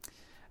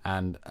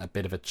and a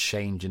bit of a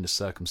change in the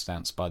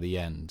circumstance by the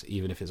end,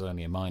 even if it's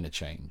only a minor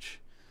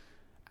change.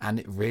 And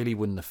it really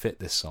wouldn't have fit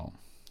this song,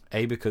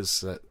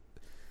 because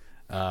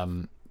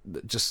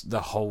just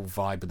the whole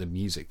vibe of the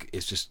music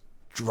is just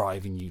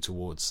driving you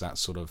towards that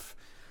sort of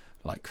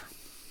like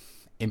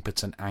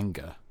impotent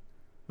anger,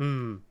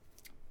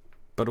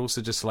 but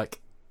also just like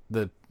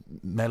the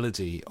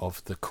melody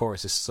of the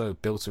chorus is so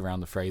built around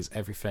the phrase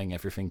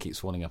everything keeps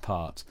falling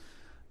apart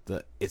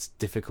that it's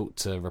difficult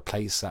to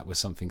replace that with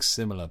something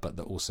similar but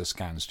that also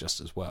scans just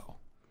as well.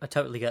 I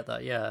totally get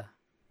that. Yeah.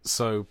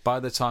 So by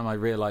the time I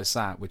realised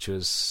that, which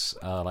was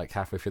like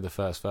halfway through the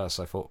first verse,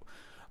 I thought,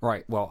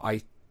 right, well,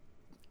 I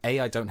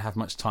don't have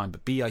much time,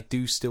 but B, I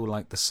do still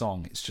like the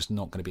song. It's just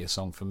not going to be a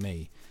song for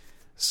me.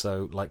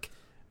 So, like,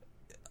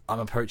 I'm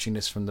approaching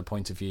this from the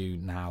point of view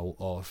now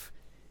of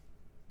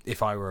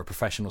if I were a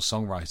professional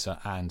songwriter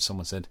and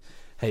someone said,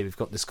 hey, we've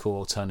got this cool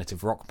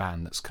alternative rock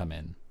band that's come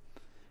in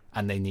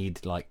and they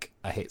need like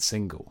a hit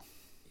single.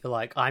 You're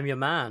like, I'm your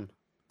man.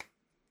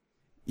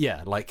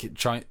 Yeah, like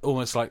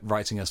almost like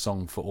writing a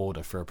song for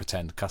order for a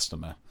pretend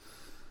customer,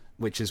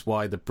 which is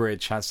why the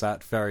bridge has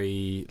that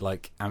very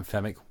like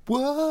anthemic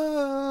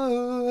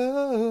whoa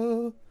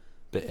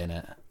bit in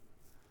it.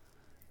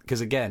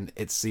 Because again,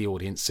 it's the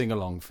audience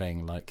sing-along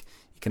thing. Like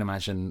you can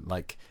imagine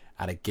like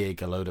at a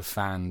gig, a load of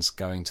fans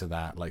going to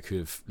that, like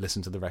who've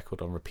listened to the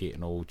record on repeat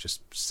and all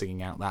just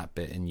singing out that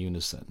bit in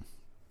unison.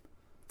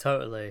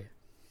 Totally.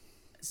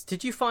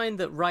 Did you find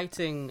that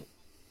writing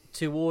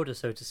to order,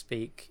 so to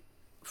speak,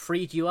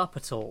 freed you up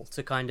at all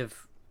to kind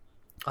of,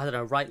 I don't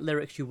know, write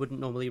lyrics you wouldn't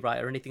normally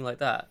write or anything like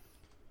that?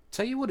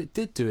 Tell you what it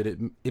did do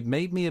it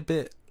made me a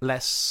bit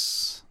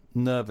less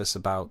nervous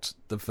about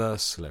the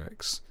verse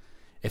lyrics.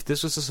 If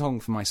this was a song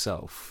for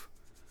myself,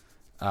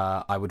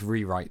 I would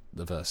rewrite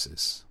the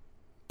verses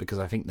because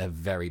I think they're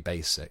very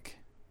basic.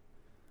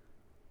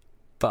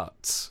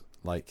 But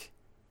like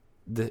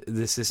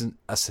this isn't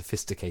a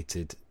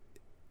sophisticated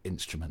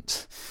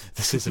instrument.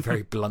 This is a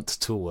very blunt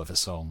tool of a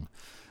song.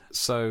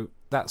 So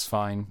that's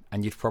fine,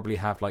 and you'd probably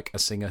have like a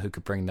singer who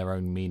could bring their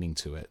own meaning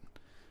to it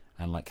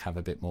and like have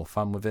a bit more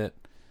fun with it.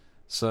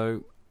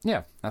 So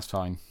yeah, that's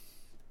fine.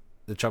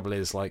 The trouble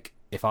is, like,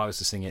 if I was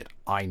to sing it,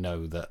 I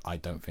know that I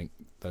don't think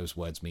those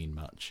words mean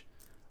much,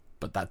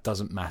 but that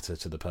doesn't matter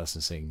to the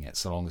person singing it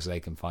so long as they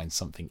can find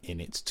something in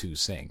it to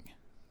sing.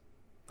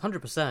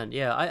 100%,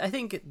 yeah. I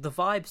think the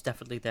vibe's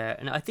definitely there,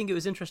 and I think it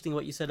was interesting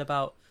what you said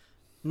about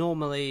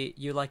normally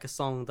you like a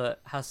song that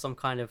has some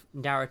kind of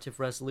narrative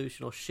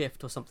resolution or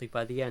shift or something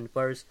by the end,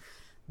 whereas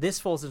this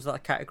falls into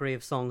that category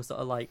of songs that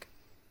are like,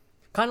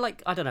 kind of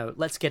like, I don't know,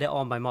 Let's Get It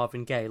On by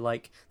Marvin Gaye.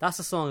 Like, that's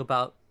a song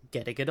about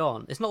getting it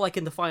on. It's not like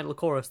in the final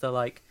chorus they're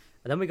like,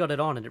 and then we got it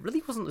on, and it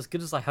really wasn't as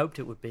good as I hoped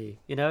it would be.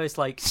 You know, it's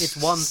like, it's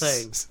one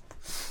thing.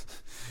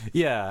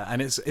 Yeah,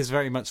 and it's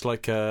very much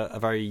like a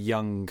very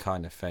young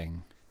kind of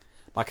thing.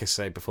 Like I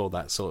say before,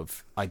 that sort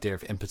of idea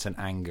of impotent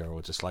anger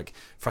or just like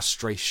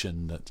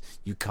frustration that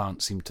you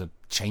can't seem to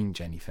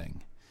change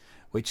anything,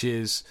 which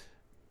is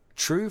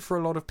true for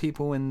a lot of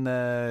people in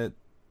their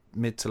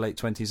mid to late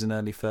 20s and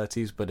early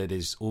 30s, but it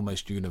is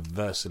almost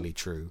universally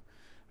true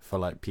for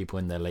like people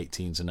in their late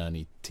teens and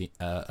early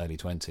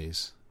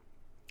 20s.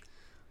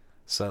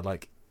 So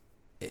like,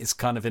 it's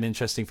kind of an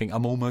interesting thing.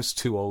 I'm almost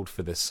too old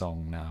for this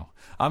song now.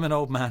 I'm an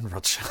old man,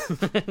 Roger.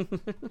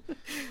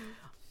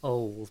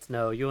 Old?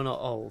 No, you're not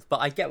old. But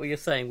I get what you're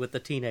saying with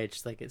the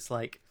teenage thing. It's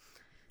like,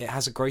 it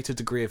has a greater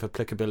degree of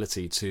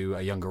applicability to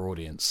a younger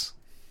audience.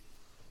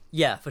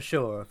 Yeah, for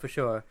sure, for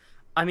sure.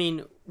 I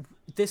mean,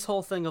 this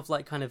whole thing of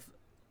like kind of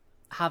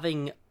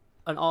having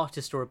an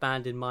artist or a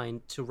band in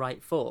mind to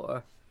write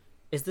for,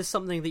 is this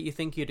something that you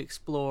think you'd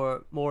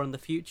explore more in the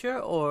future?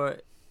 Or,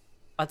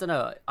 I don't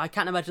know, I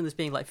can't imagine this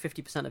being like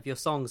 50% of your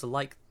songs are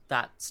like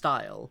that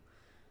style.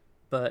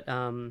 But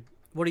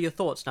what are your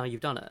thoughts now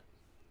you've done it?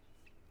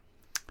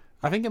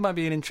 I think it might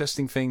be an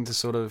interesting thing to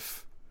sort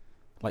of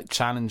like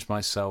challenge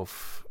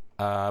myself.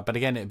 But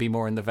again, it'd be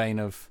more in the vein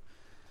of,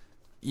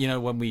 you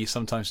know, when we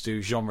sometimes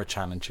do genre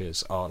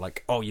challenges, or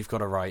like, oh, you've got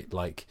to write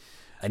like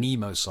an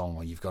emo song,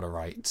 or you've got to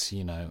write,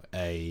 you know,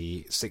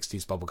 a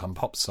 60s bubblegum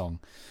pop song.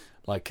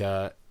 Like,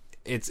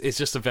 it's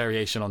just a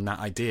variation on that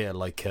idea.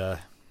 Like,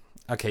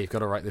 okay, you've got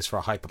to write this for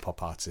a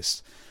hyperpop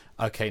artist.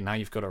 Okay, now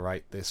you've got to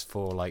write this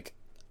for like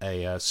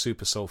a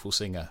super soulful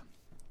singer.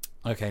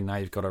 Okay, now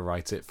you've got to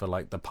write it for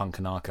like the punk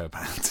anarcho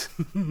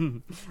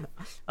band.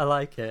 I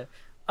like it.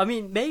 I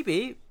mean,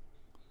 maybe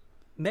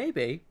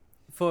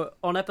for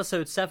on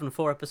episode 7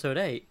 for episode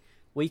 8,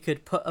 we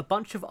could put a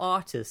bunch of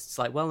artists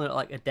like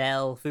like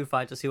Adele, Foo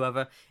Fighters,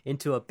 whoever,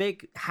 into a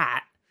big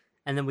hat,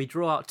 and then we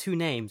draw out 2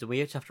 names, and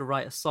we each have to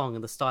write a song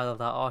in the style of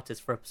that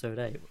artist for episode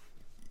 8.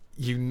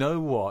 You know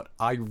what?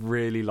 I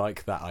really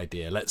like that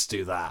idea. Let's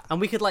do that.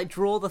 And we could like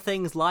draw the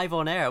things live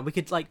on air. We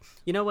could like,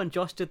 you know when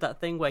Josh did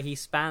that thing where he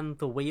spanned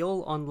the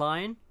wheel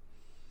online?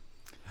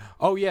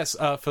 Oh yes,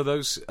 for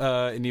those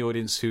in the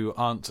audience who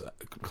aren't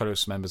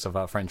close members of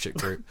our friendship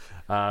group,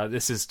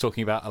 this is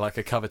talking about like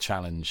a cover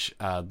challenge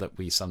that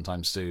we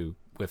sometimes do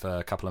with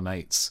a couple of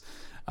mates.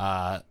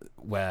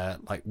 Where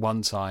like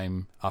one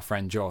time our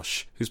friend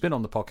Josh, who's been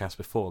on the podcast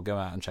before, go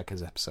out and check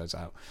his episodes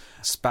out,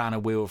 span a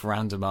wheel of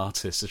random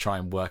artists to try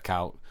and work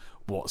out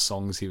what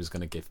songs he was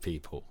going to give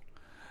people.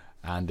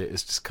 And it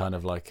was just kind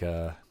of like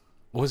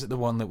was it the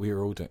one that we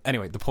were all doing?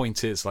 Anyway, the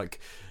point is like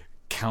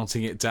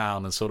counting it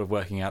down and sort of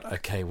working out,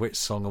 okay, which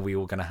song are we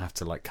all going to have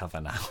to like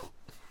cover now?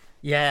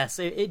 Yes,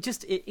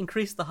 it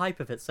increased the hype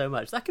of it so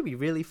much. That could be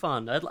really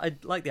fun.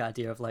 I'd like the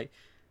idea of like,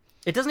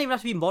 it doesn't even have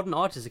to be modern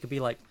artists. It could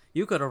be like,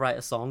 you got to write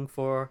a song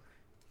for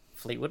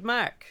Fleetwood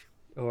Mac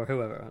or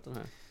whoever. I don't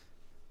know.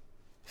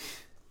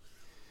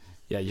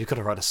 Yeah, you got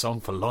to write a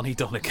song for Lonnie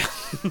Donegan.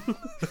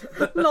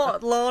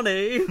 Not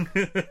Lonnie.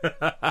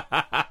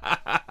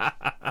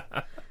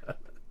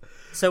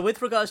 So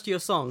with regards to your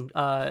song,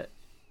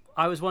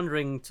 I was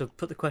wondering, to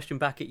put the question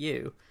back at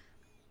you,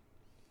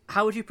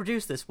 how would you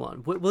produce this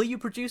one? Will you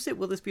produce it?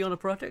 Will this be on a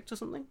project or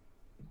something?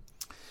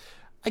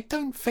 I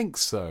don't think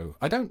so.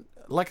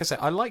 Like I said,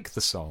 I like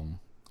the song.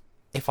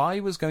 If I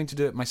was going to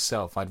do it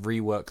myself, I'd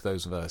rework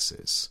those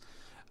verses.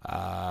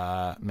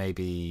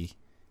 Maybe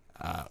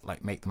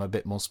like make them a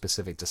bit more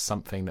specific to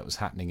something that was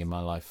happening in my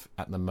life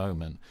at the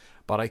moment.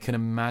 But I can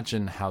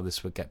imagine how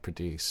this would get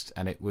produced,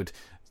 and it would,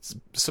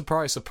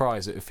 surprise,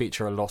 surprise, it would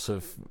feature a lot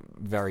of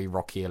very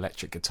rocky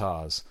electric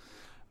guitars.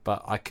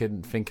 But I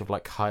can think of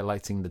like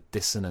highlighting the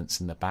dissonance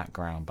in the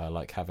background by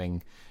like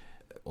having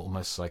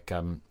almost like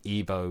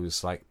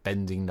ebos, like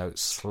bending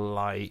notes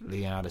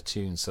slightly out of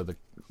tune, so the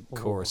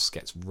chorus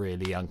gets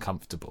really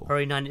uncomfortable.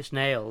 Very Nine Inch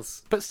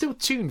Nails, but still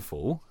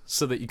tuneful,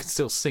 so that you can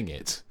still sing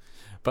it.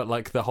 But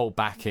like the whole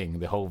backing,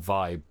 the whole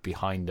vibe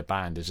behind the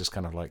band is just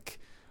kind of like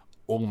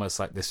almost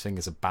like this thing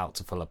is about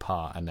to fall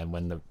apart, and then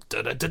when the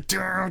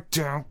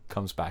da-da-da-da-da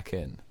comes back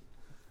in,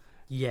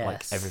 yes,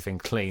 like everything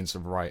cleans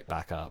right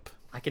back up.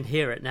 I can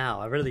hear it now.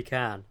 I really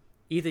can.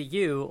 Either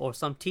you or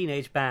some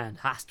teenage band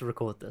has to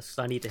record this,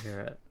 so I need to hear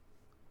it.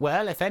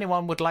 Well, if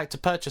anyone would like to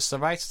purchase the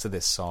rights to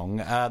this song,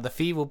 the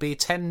fee will be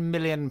 £10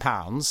 million,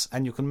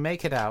 and you can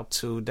make it out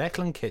to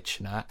Declan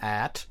Kitchener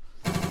at...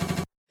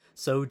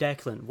 So,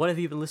 Declan, what have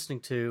you been listening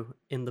to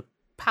in the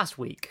past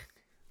week?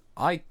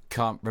 I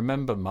can't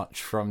remember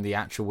much from the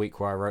actual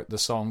week where I wrote the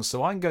song,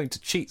 so I'm going to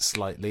cheat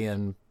slightly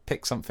and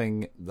pick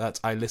something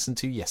that I listened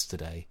to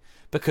yesterday,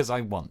 because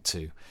I want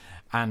to.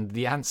 And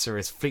the answer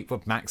is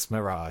Fleetwood Mac's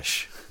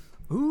Mirage.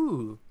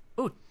 Ooh.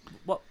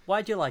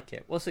 Why do you like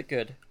it? What's it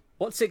good?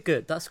 What's it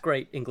good? That's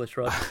great English,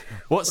 Rod.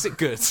 What's it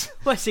good?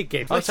 What's it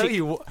good? I'll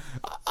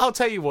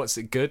tell you what's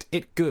it good.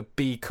 It good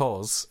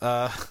because...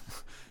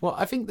 well,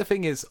 I think the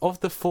thing is,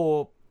 of the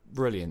 4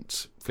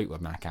 brilliant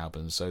Fleetwood Mac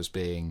albums, those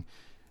being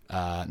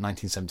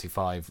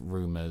 1975,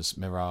 Rumours,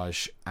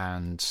 Mirage,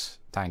 and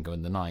Tango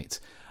in the Night,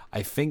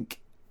 I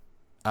think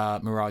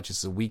Mirage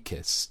is the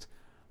weakest.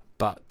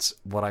 But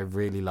what I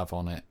really love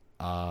on it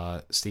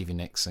are Stevie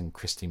Nicks and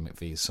Christine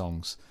McVie's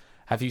songs.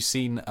 Have you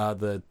seen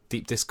the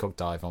Deep Discog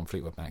dive on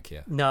Fleetwood Mac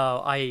yet?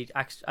 No, I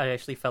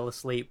actually fell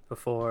asleep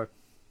before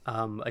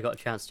I got a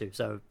chance to.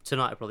 So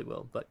tonight I probably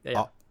will. But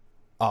yeah,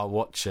 I'll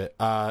watch it.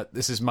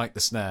 This is Mike the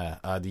Snare,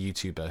 the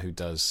YouTuber who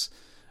does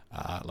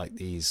like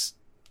these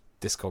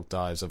Discog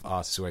dives of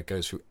artists where it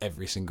goes through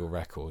every single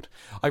record.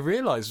 I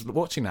realised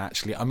watching that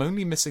actually, I'm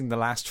only missing the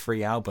last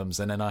 3 albums,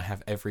 and then I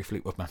have every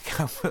Fleetwood Mac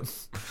album.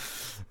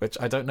 Which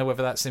I don't know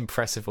whether that's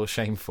impressive or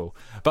shameful.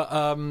 But,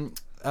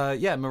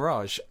 yeah,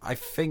 Mirage, I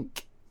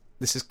think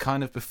this is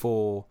kind of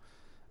before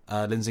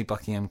Lindsey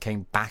Buckingham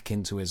came back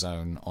into his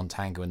own on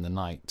Tango in the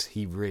Night.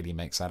 He really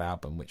makes that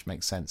album, which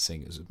makes sense,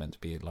 seeing it was meant to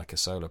be like a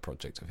solo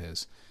project of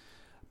his.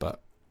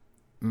 But,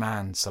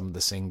 man, some of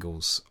the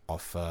singles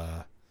off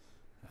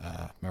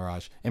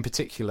Mirage. In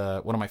particular,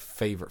 one of my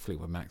favourite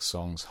Fleetwood Mac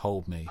songs,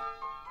 Hold Me.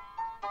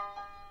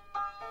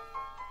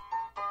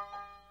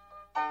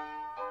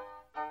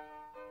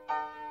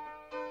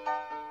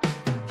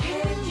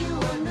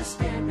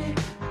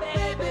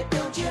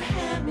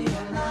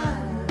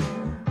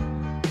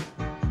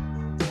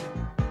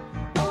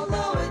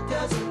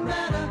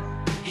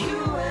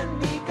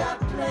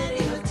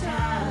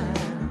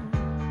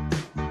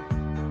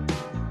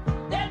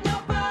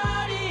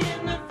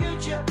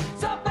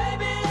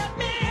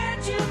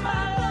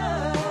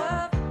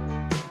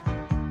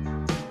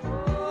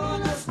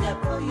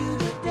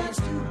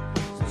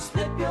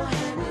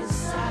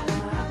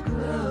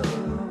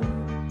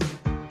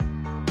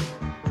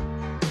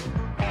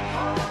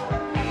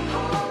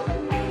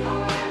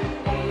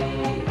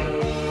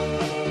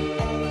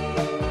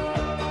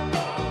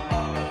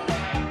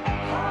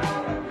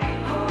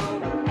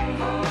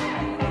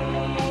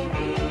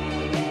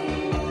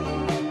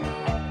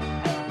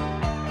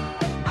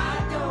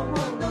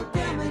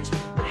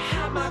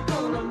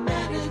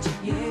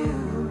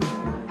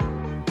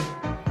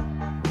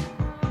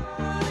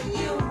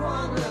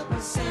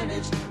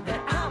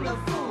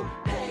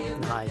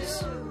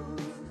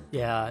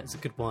 Yeah, it's a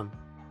good one.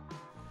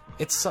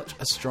 It's such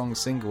a strong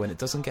single, and it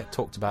doesn't get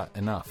talked about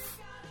enough,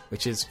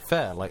 which is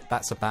fair. Like,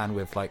 that's a band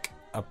with like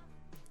at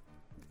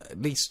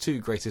least 2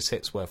 greatest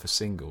hits worth of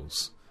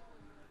singles,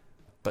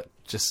 but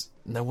just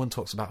no one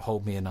talks about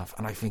Hold Me enough,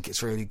 and I think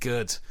it's really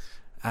good.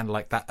 And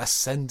like that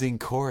ascending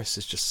chorus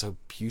is just so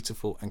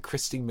beautiful, and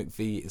Christine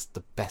McVie is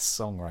the best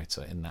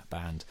songwriter in that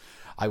band.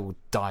 I will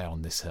die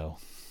on this hill.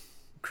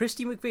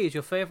 Christine McVie is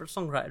your favourite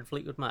songwriter in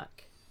Fleetwood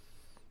Mac?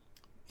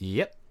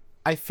 Yep.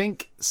 I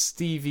think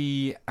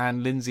Stevie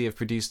and Lindsay have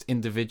produced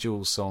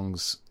individual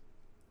songs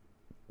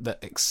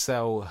that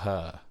excel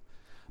her,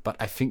 but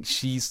I think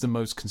she's the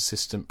most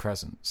consistent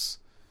presence.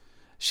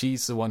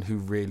 She's the one who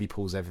really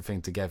pulls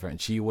everything together, and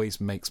she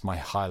always makes my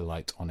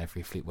highlight on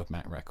every Fleetwood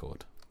Mac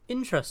record.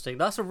 Interesting.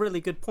 That's a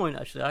really good point,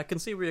 actually. I can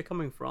see where you're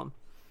coming from.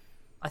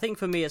 I think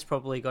for me it's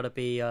probably got to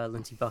be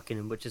Lindsey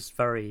Buckingham, which is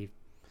very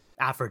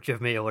average of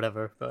me or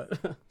whatever.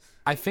 But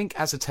I think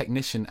as a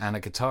technician and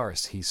a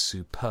guitarist, he's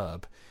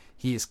superb.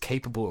 He is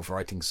capable of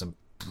writing some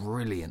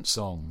brilliant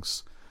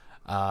songs.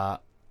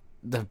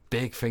 The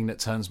big thing that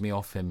turns me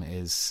off him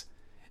is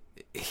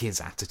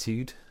his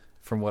attitude.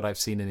 From what I've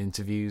seen in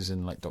interviews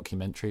and like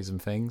documentaries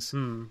and things,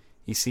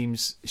 he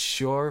seems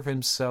sure of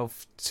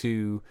himself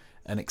to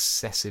an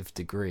excessive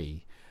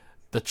degree.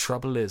 The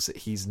trouble is that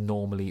he's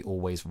normally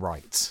always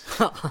right.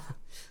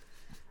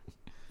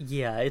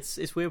 Yeah,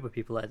 it's weird with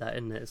people like that,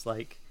 isn't it? It's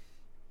like,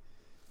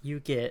 you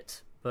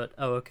get, but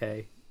oh,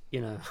 okay,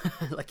 you know,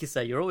 like you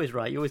say, you're always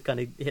right. You always kind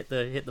of hit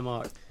the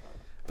mark.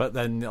 But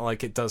then,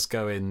 like, it does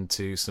go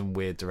into some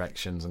weird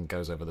directions and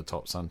goes over the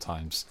top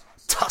sometimes.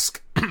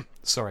 Tusk!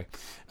 Sorry.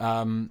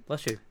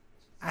 Bless you.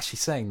 Actually,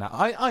 saying that,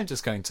 I'm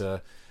just going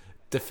to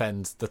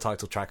defend the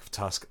title track of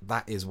Tusk.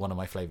 That is one of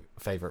my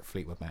favourite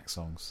Fleetwood Mac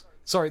songs.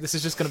 Sorry, this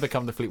is just going to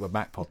become the Fleetwood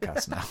Mac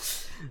podcast now.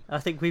 I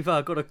think we've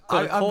got a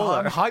caller.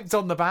 I'm hyped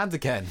on the band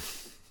again.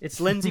 It's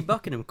Lindsay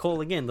Buckingham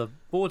calling in. The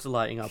boards are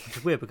lighting up, which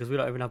is weird because we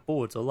don't even have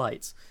boards or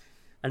lights.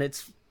 And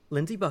it's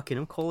Lindsay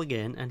Buckingham calling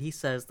in, and he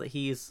says that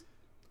he is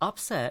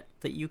upset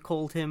that you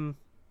called him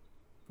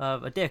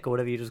a dick or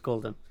whatever you just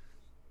called him.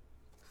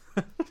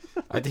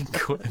 I didn't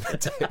call him a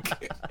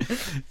dick.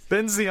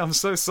 Lindsay, I'm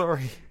so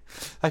sorry.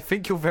 I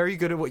think you're very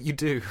good at what you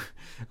do.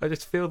 I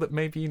just feel that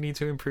maybe you need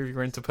to improve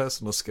your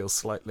interpersonal skills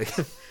slightly.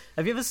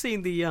 Have you ever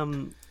seen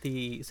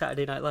the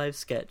Saturday Night Live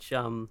sketch,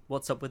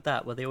 What's Up With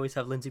That, where they always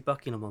have Lindsay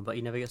Buckingham on, but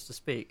he never gets to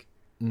speak?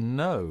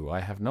 No, I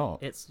have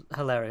not. It's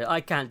hilarious.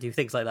 I can't do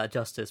things like that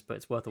justice, but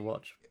it's worth a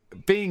watch.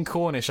 Being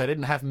Cornish, I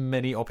didn't have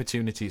many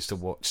opportunities to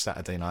watch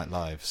Saturday Night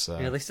Live, so...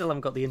 Yeah, they still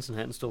haven't got the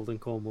internet installed in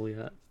Cornwall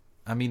yet.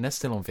 I mean, they're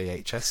still on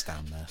VHS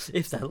down there.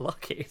 If they're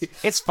lucky.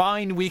 It's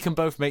fine, we can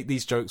both make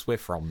these jokes, we're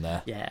from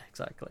there. Yeah,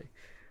 exactly.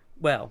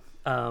 Well,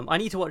 I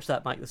need to watch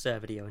that Mike the Snare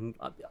video, and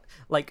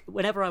like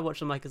whenever I watch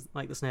the Mike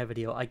the Snare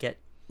video, I get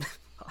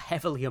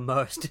heavily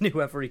immersed in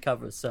whoever he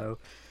covers, so...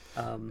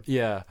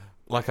 Yeah,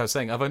 like I was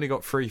saying, I've only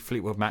got 3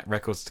 Fleetwood Mac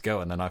records to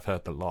go, and then I've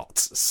heard the lot,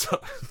 so...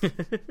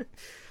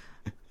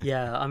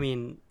 Yeah, I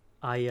mean...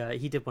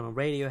 he did one on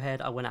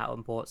Radiohead. I went out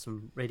and bought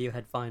some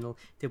Radiohead vinyl.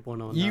 Did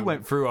one on... You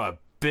went through a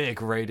big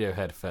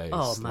Radiohead phase.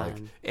 Oh,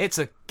 man.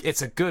 Like,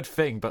 it's a good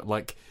thing, but,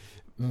 like,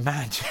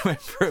 man, you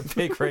went through a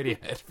big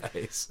Radiohead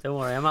phase. Don't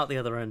worry, I'm out the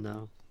other end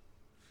now.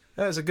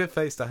 Yeah, it's a good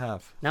phase to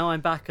have. Now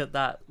I'm back at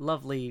that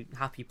lovely,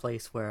 happy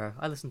place where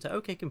I listen to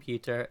OK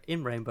Computer,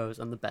 In Rainbows,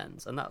 and The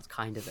Bends, and that's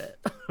kind of it.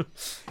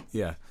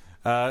 Yeah.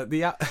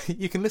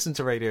 You can listen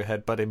to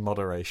Radiohead, but in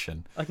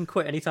moderation. I can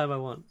quit anytime I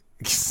want.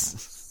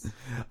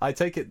 I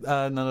take it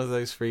none of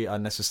those 3 are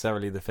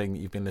necessarily the thing that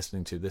you've been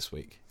listening to this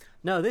week.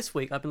 No, this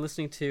week I've been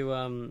listening to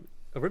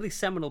a really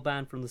seminal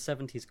band from the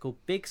 70s called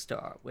Big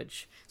Star,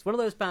 which is one of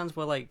those bands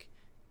where, like,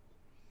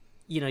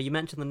 you know, you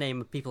mention the name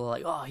and people are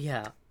like, oh,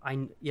 yeah,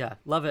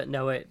 love it,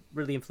 know it,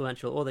 really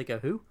influential, or they go,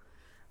 who?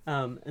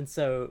 And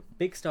so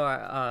Big Star,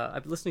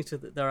 I've been listening to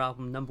their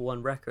album Number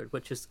One Record,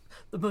 which is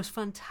the most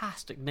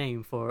fantastic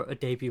name for a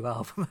debut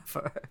album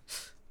ever.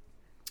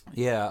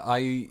 Yeah,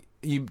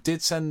 you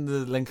did send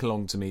the link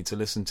along to me to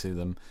listen to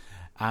them,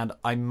 and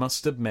I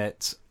must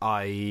admit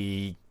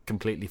I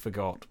completely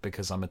forgot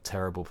because I'm a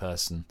terrible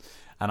person,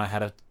 and I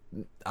had a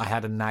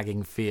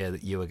nagging fear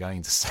that you were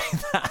going to say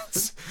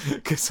that,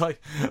 because I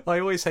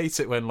always hate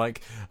it when,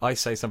 like, I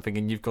say something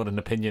and you've got an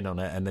opinion on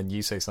it, and then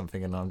you say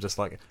something and I'm just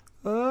like,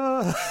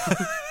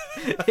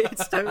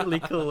 It's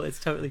totally cool. It's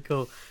totally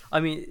cool. I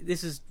mean,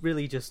 this is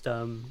really just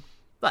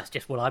that's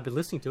just what I've been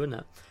listening to, isn't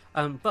it?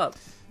 But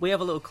we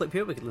have a little clip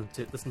here we can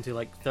listen to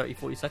like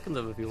 30-40 seconds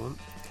of if you want.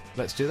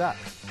 Let's do that.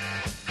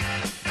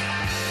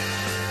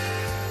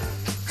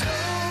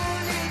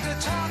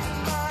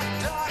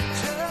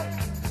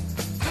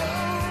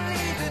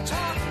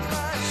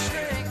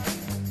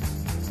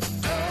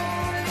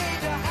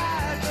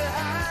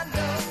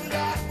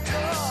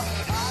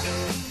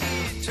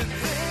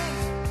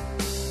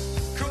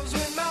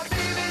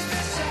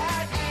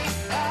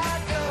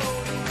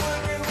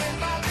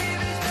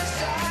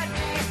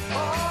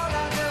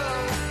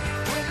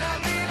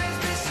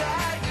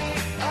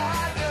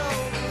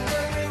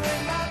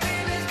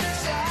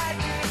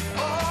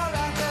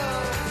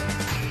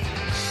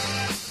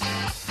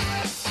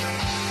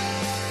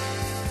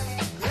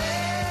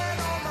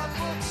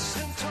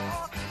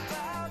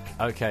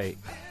 Okay,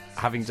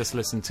 having just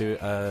listened to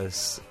a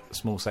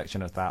small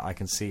section of that, I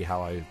can see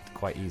how I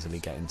quite easily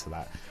get into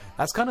that.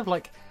 That's kind of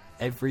like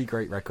every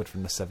great record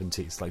from the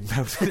 70s, like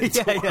melted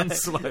into one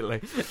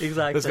slowly.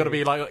 Exactly. There's got to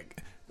be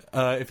like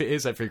if it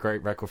is every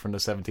great record from the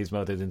 70s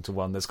melted into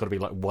one, there's got to be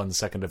like 1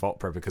 second of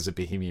opera because of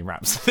Bohemian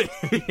Rhapsody.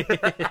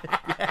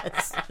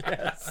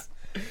 Yes.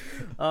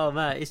 Oh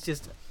man, it's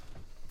just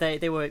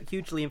they were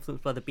hugely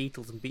influenced by the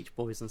Beatles and Beach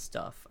Boys and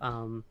stuff.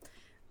 And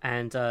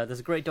there's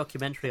a great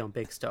documentary on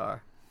Big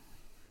Star.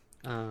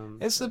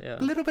 There's a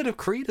little bit of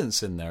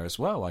Credence in there as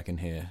well, I can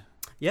hear.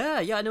 Yeah,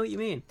 I know what you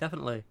mean,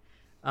 definitely.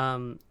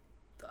 I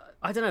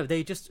don't know,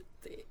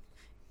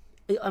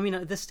 I mean,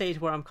 at this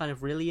stage where I'm kind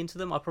of really into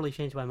them, I'll probably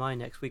change my mind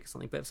next week or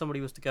something, but if somebody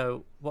was to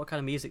go, what kind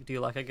of music do you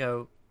like? I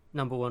go,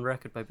 Number One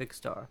Record by Big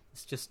Star.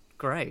 It's just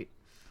great.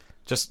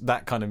 Just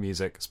that kind of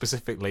music,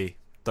 specifically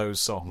those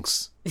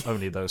songs.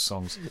 Only those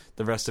songs.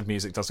 The rest of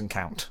music doesn't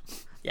count.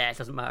 Yeah, it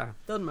doesn't matter.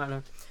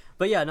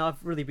 But yeah, no,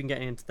 I've really been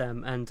getting into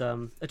them, and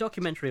a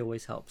documentary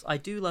always helps. I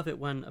do love it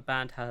when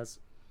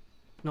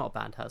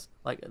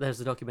there's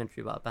a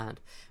documentary about a band,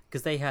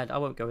 because I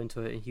won't go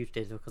into it in huge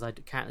detail because I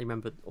can't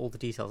remember all the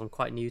details. I'm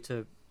quite new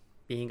to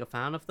being a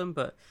fan of them,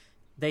 but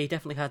they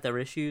definitely had their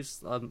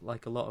issues,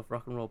 like a lot of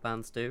rock and roll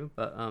bands do.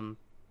 But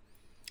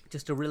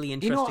just a really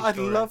interesting I'd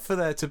story. love for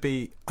there to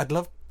be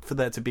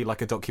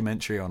like a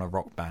documentary on a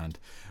rock band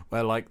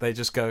where like they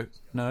just go,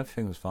 no,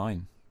 everything was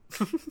fine.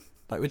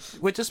 Like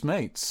we're just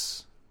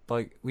mates.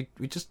 Like we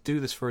just do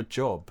this for a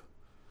job.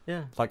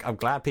 Yeah. Like I'm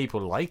glad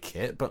people like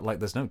it, but like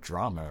there's no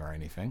drama or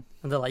anything.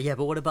 And they're like, yeah,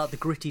 but what about the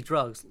gritty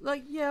drugs?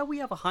 Like, yeah, we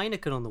have a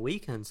Heineken on the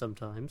weekend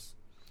sometimes.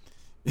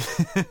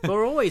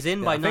 We're always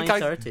in by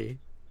 9:30.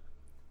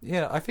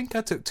 Yeah, I think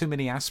I took too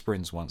many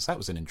aspirins once. That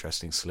was an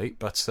interesting sleep.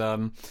 But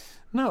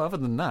no, other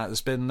than that,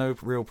 there's been no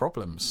real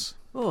problems.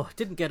 Oh,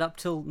 didn't get up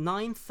till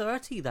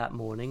 9:30 that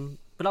morning,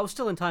 but I was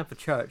still in time for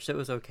church, so it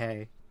was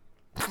okay.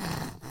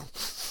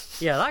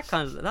 Yeah, that's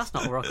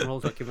not a rock and roll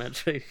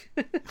documentary.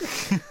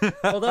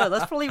 Although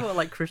that's probably what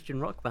like Christian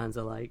rock bands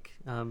are like.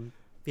 No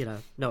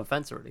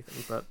offense or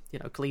anything, but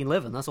clean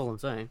living. That's all I'm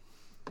saying.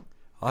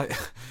 I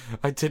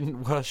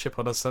didn't worship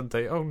on a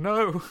Sunday. Oh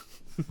no.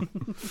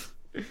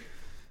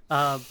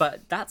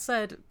 But that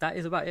said, that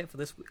is about it for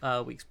this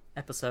week's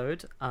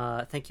episode.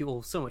 Thank you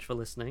all so much for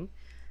listening.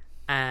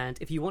 And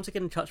if you want to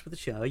get in touch with the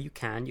show, you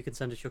can. You can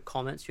send us your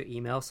comments, your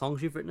email,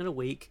 songs you've written in a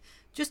week,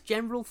 just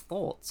general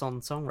thoughts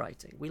on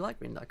songwriting. We like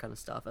reading that kind of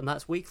stuff. And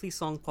that's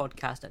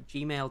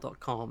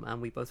weeklysongpodcast@gmail.com.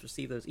 And we both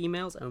receive those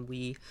emails, and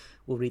we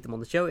will read them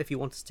on the show if you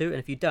want us to. And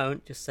if you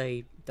don't, just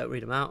say, don't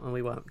read them out, and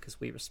we won't, because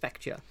we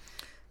respect you.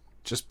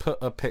 Just put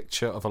a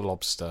picture of a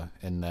lobster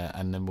in there,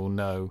 and then we'll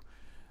know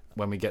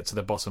when we get to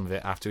the bottom of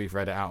it after we've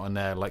read it out on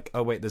there, like,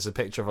 oh wait, there's a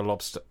picture of a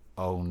lobster.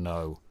 Oh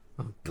no.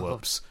 Oh,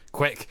 whoops.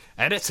 Quick,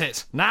 edit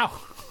it, now!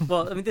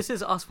 Well, I mean, this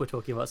is us we're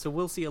talking about, so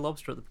we'll see a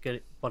lobster at the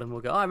bottom and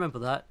we'll go, oh, I remember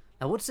that.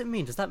 Now, what does it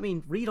mean? Does that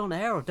mean read on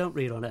air or don't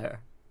read on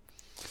air?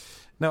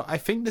 No, I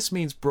think this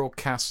means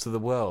broadcast to the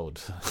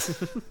world.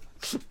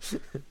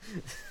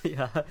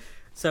 Yeah.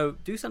 So,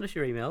 do send us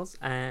your emails,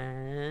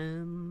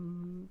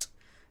 and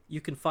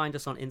you can find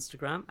us on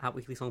Instagram,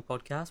 @Weekly Song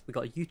Podcast. We've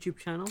got a YouTube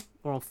channel.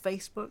 We're on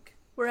Facebook.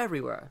 We're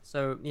everywhere.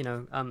 So,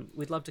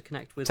 we'd love to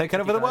connect with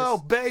Taking over the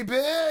world,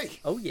 baby!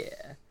 Oh,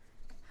 yeah.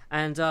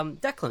 And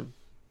Declan,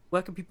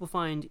 where can people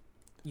find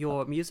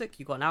your music?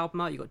 You've got an album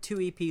out, you've got 2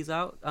 EPs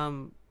out,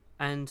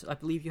 and I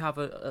believe you have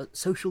a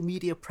social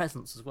media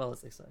presence as well,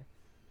 as they say.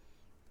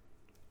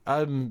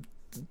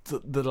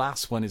 The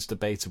last one is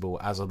debatable,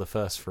 as are the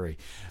first 3.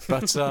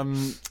 But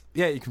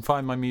yeah, you can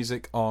find my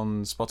music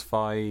on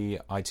Spotify,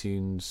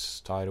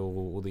 iTunes, Tidal,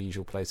 all the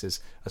usual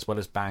places, as well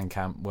as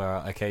Bandcamp, where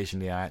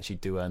occasionally I actually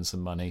do earn some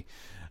money.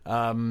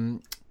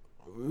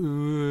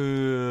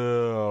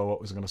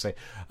 What was I going to say?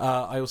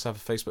 I also have a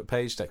Facebook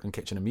page, Declan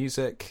Kitchener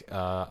Music.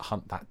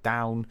 Hunt that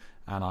down,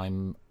 and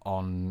I'm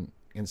on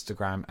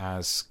Instagram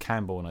as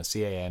Camborner,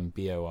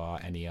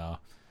 CAMBORNER.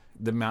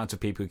 The amount of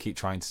people who keep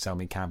trying to tell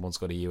me Camborne's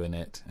got a U in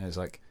it, and it's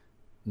like,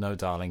 no,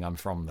 darling, I'm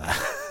from there.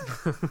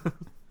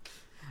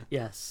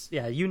 Yes,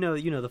 yeah, you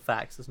know the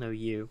facts. There's no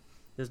U.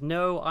 There's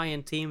no I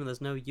in team, and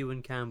there's no U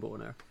in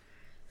Camborner.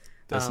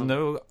 There's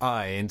no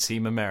I in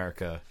Team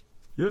America.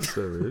 Yes,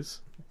 there is.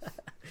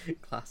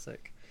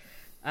 Classic.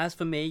 As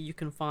for me, you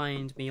can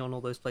find me on all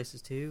those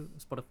places too,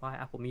 Spotify,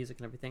 Apple Music,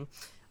 and everything.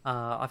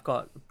 I've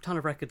got a ton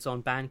of records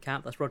on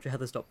Bandcamp. That's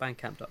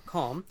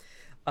rogerheathers.bandcamp.com.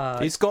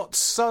 He's got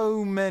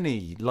so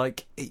many.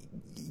 Like,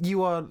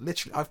 you are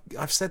literally...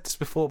 I've said this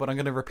before, but I'm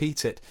going to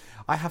repeat it.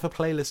 I have a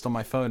playlist on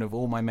my phone of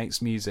all my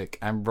mates' music,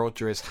 and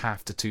Roger is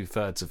half to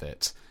 2/3 of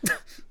it.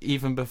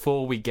 Even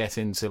before we get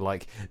into,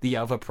 like, the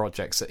other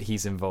projects that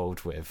he's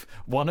involved with.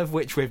 One of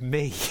which with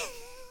me.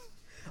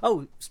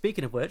 Oh,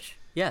 speaking of which,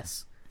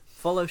 yes.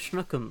 Follow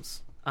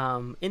Schnookums.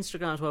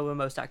 Instagram is where we're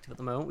most active at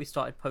the moment. We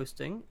started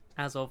posting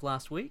as of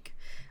last week.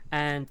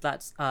 And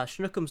that's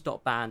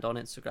schnookums.band on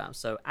Instagram.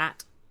 So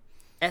at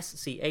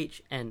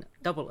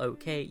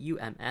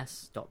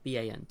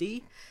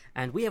SCHNOOKUMS.BAND.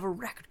 And we have a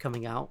record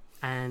coming out,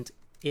 and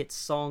it's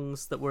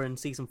songs that were in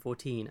season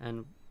 14.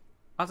 And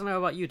I don't know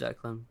about you,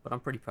 Declan, but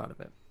I'm pretty proud of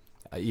it.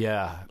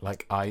 Yeah,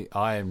 like I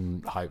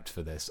am hyped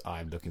for this.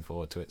 I'm looking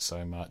forward to it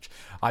so much.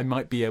 I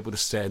might be able to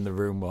stay in the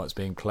room while it's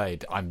being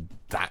played. I'm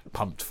that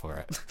pumped for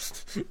it.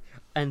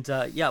 And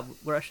yeah,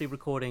 we're actually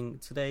recording.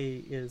 Today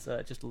is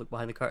just a look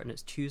behind the curtain.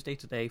 It's Tuesday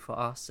today for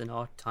us in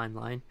our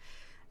timeline.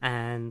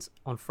 And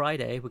on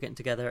Friday, we're getting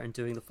together and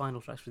doing the final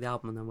tracks for the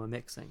album, and then we're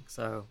mixing.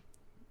 So,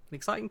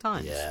 exciting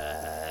times.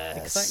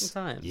 Yes. Exciting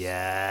times.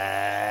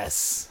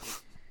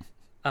 Yes.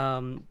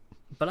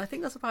 But I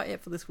think that's about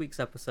it for this week's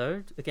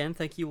episode. Again,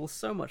 thank you all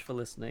so much for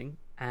listening,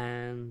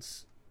 and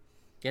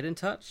get in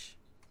touch.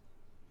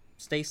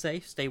 Stay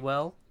safe, stay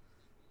well.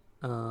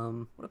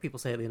 What do people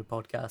say at the end of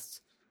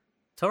podcasts?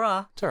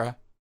 Ta-ra! Ta-ra.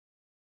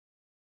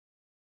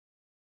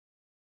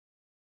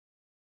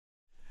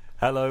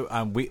 Hello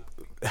and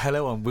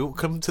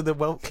welcome to the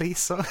Weltley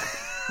song.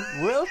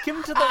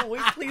 Welcome to the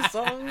weekly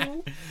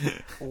song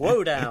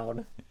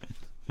Lowdown.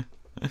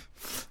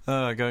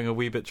 Going a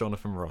wee bit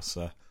Jonathan Ross,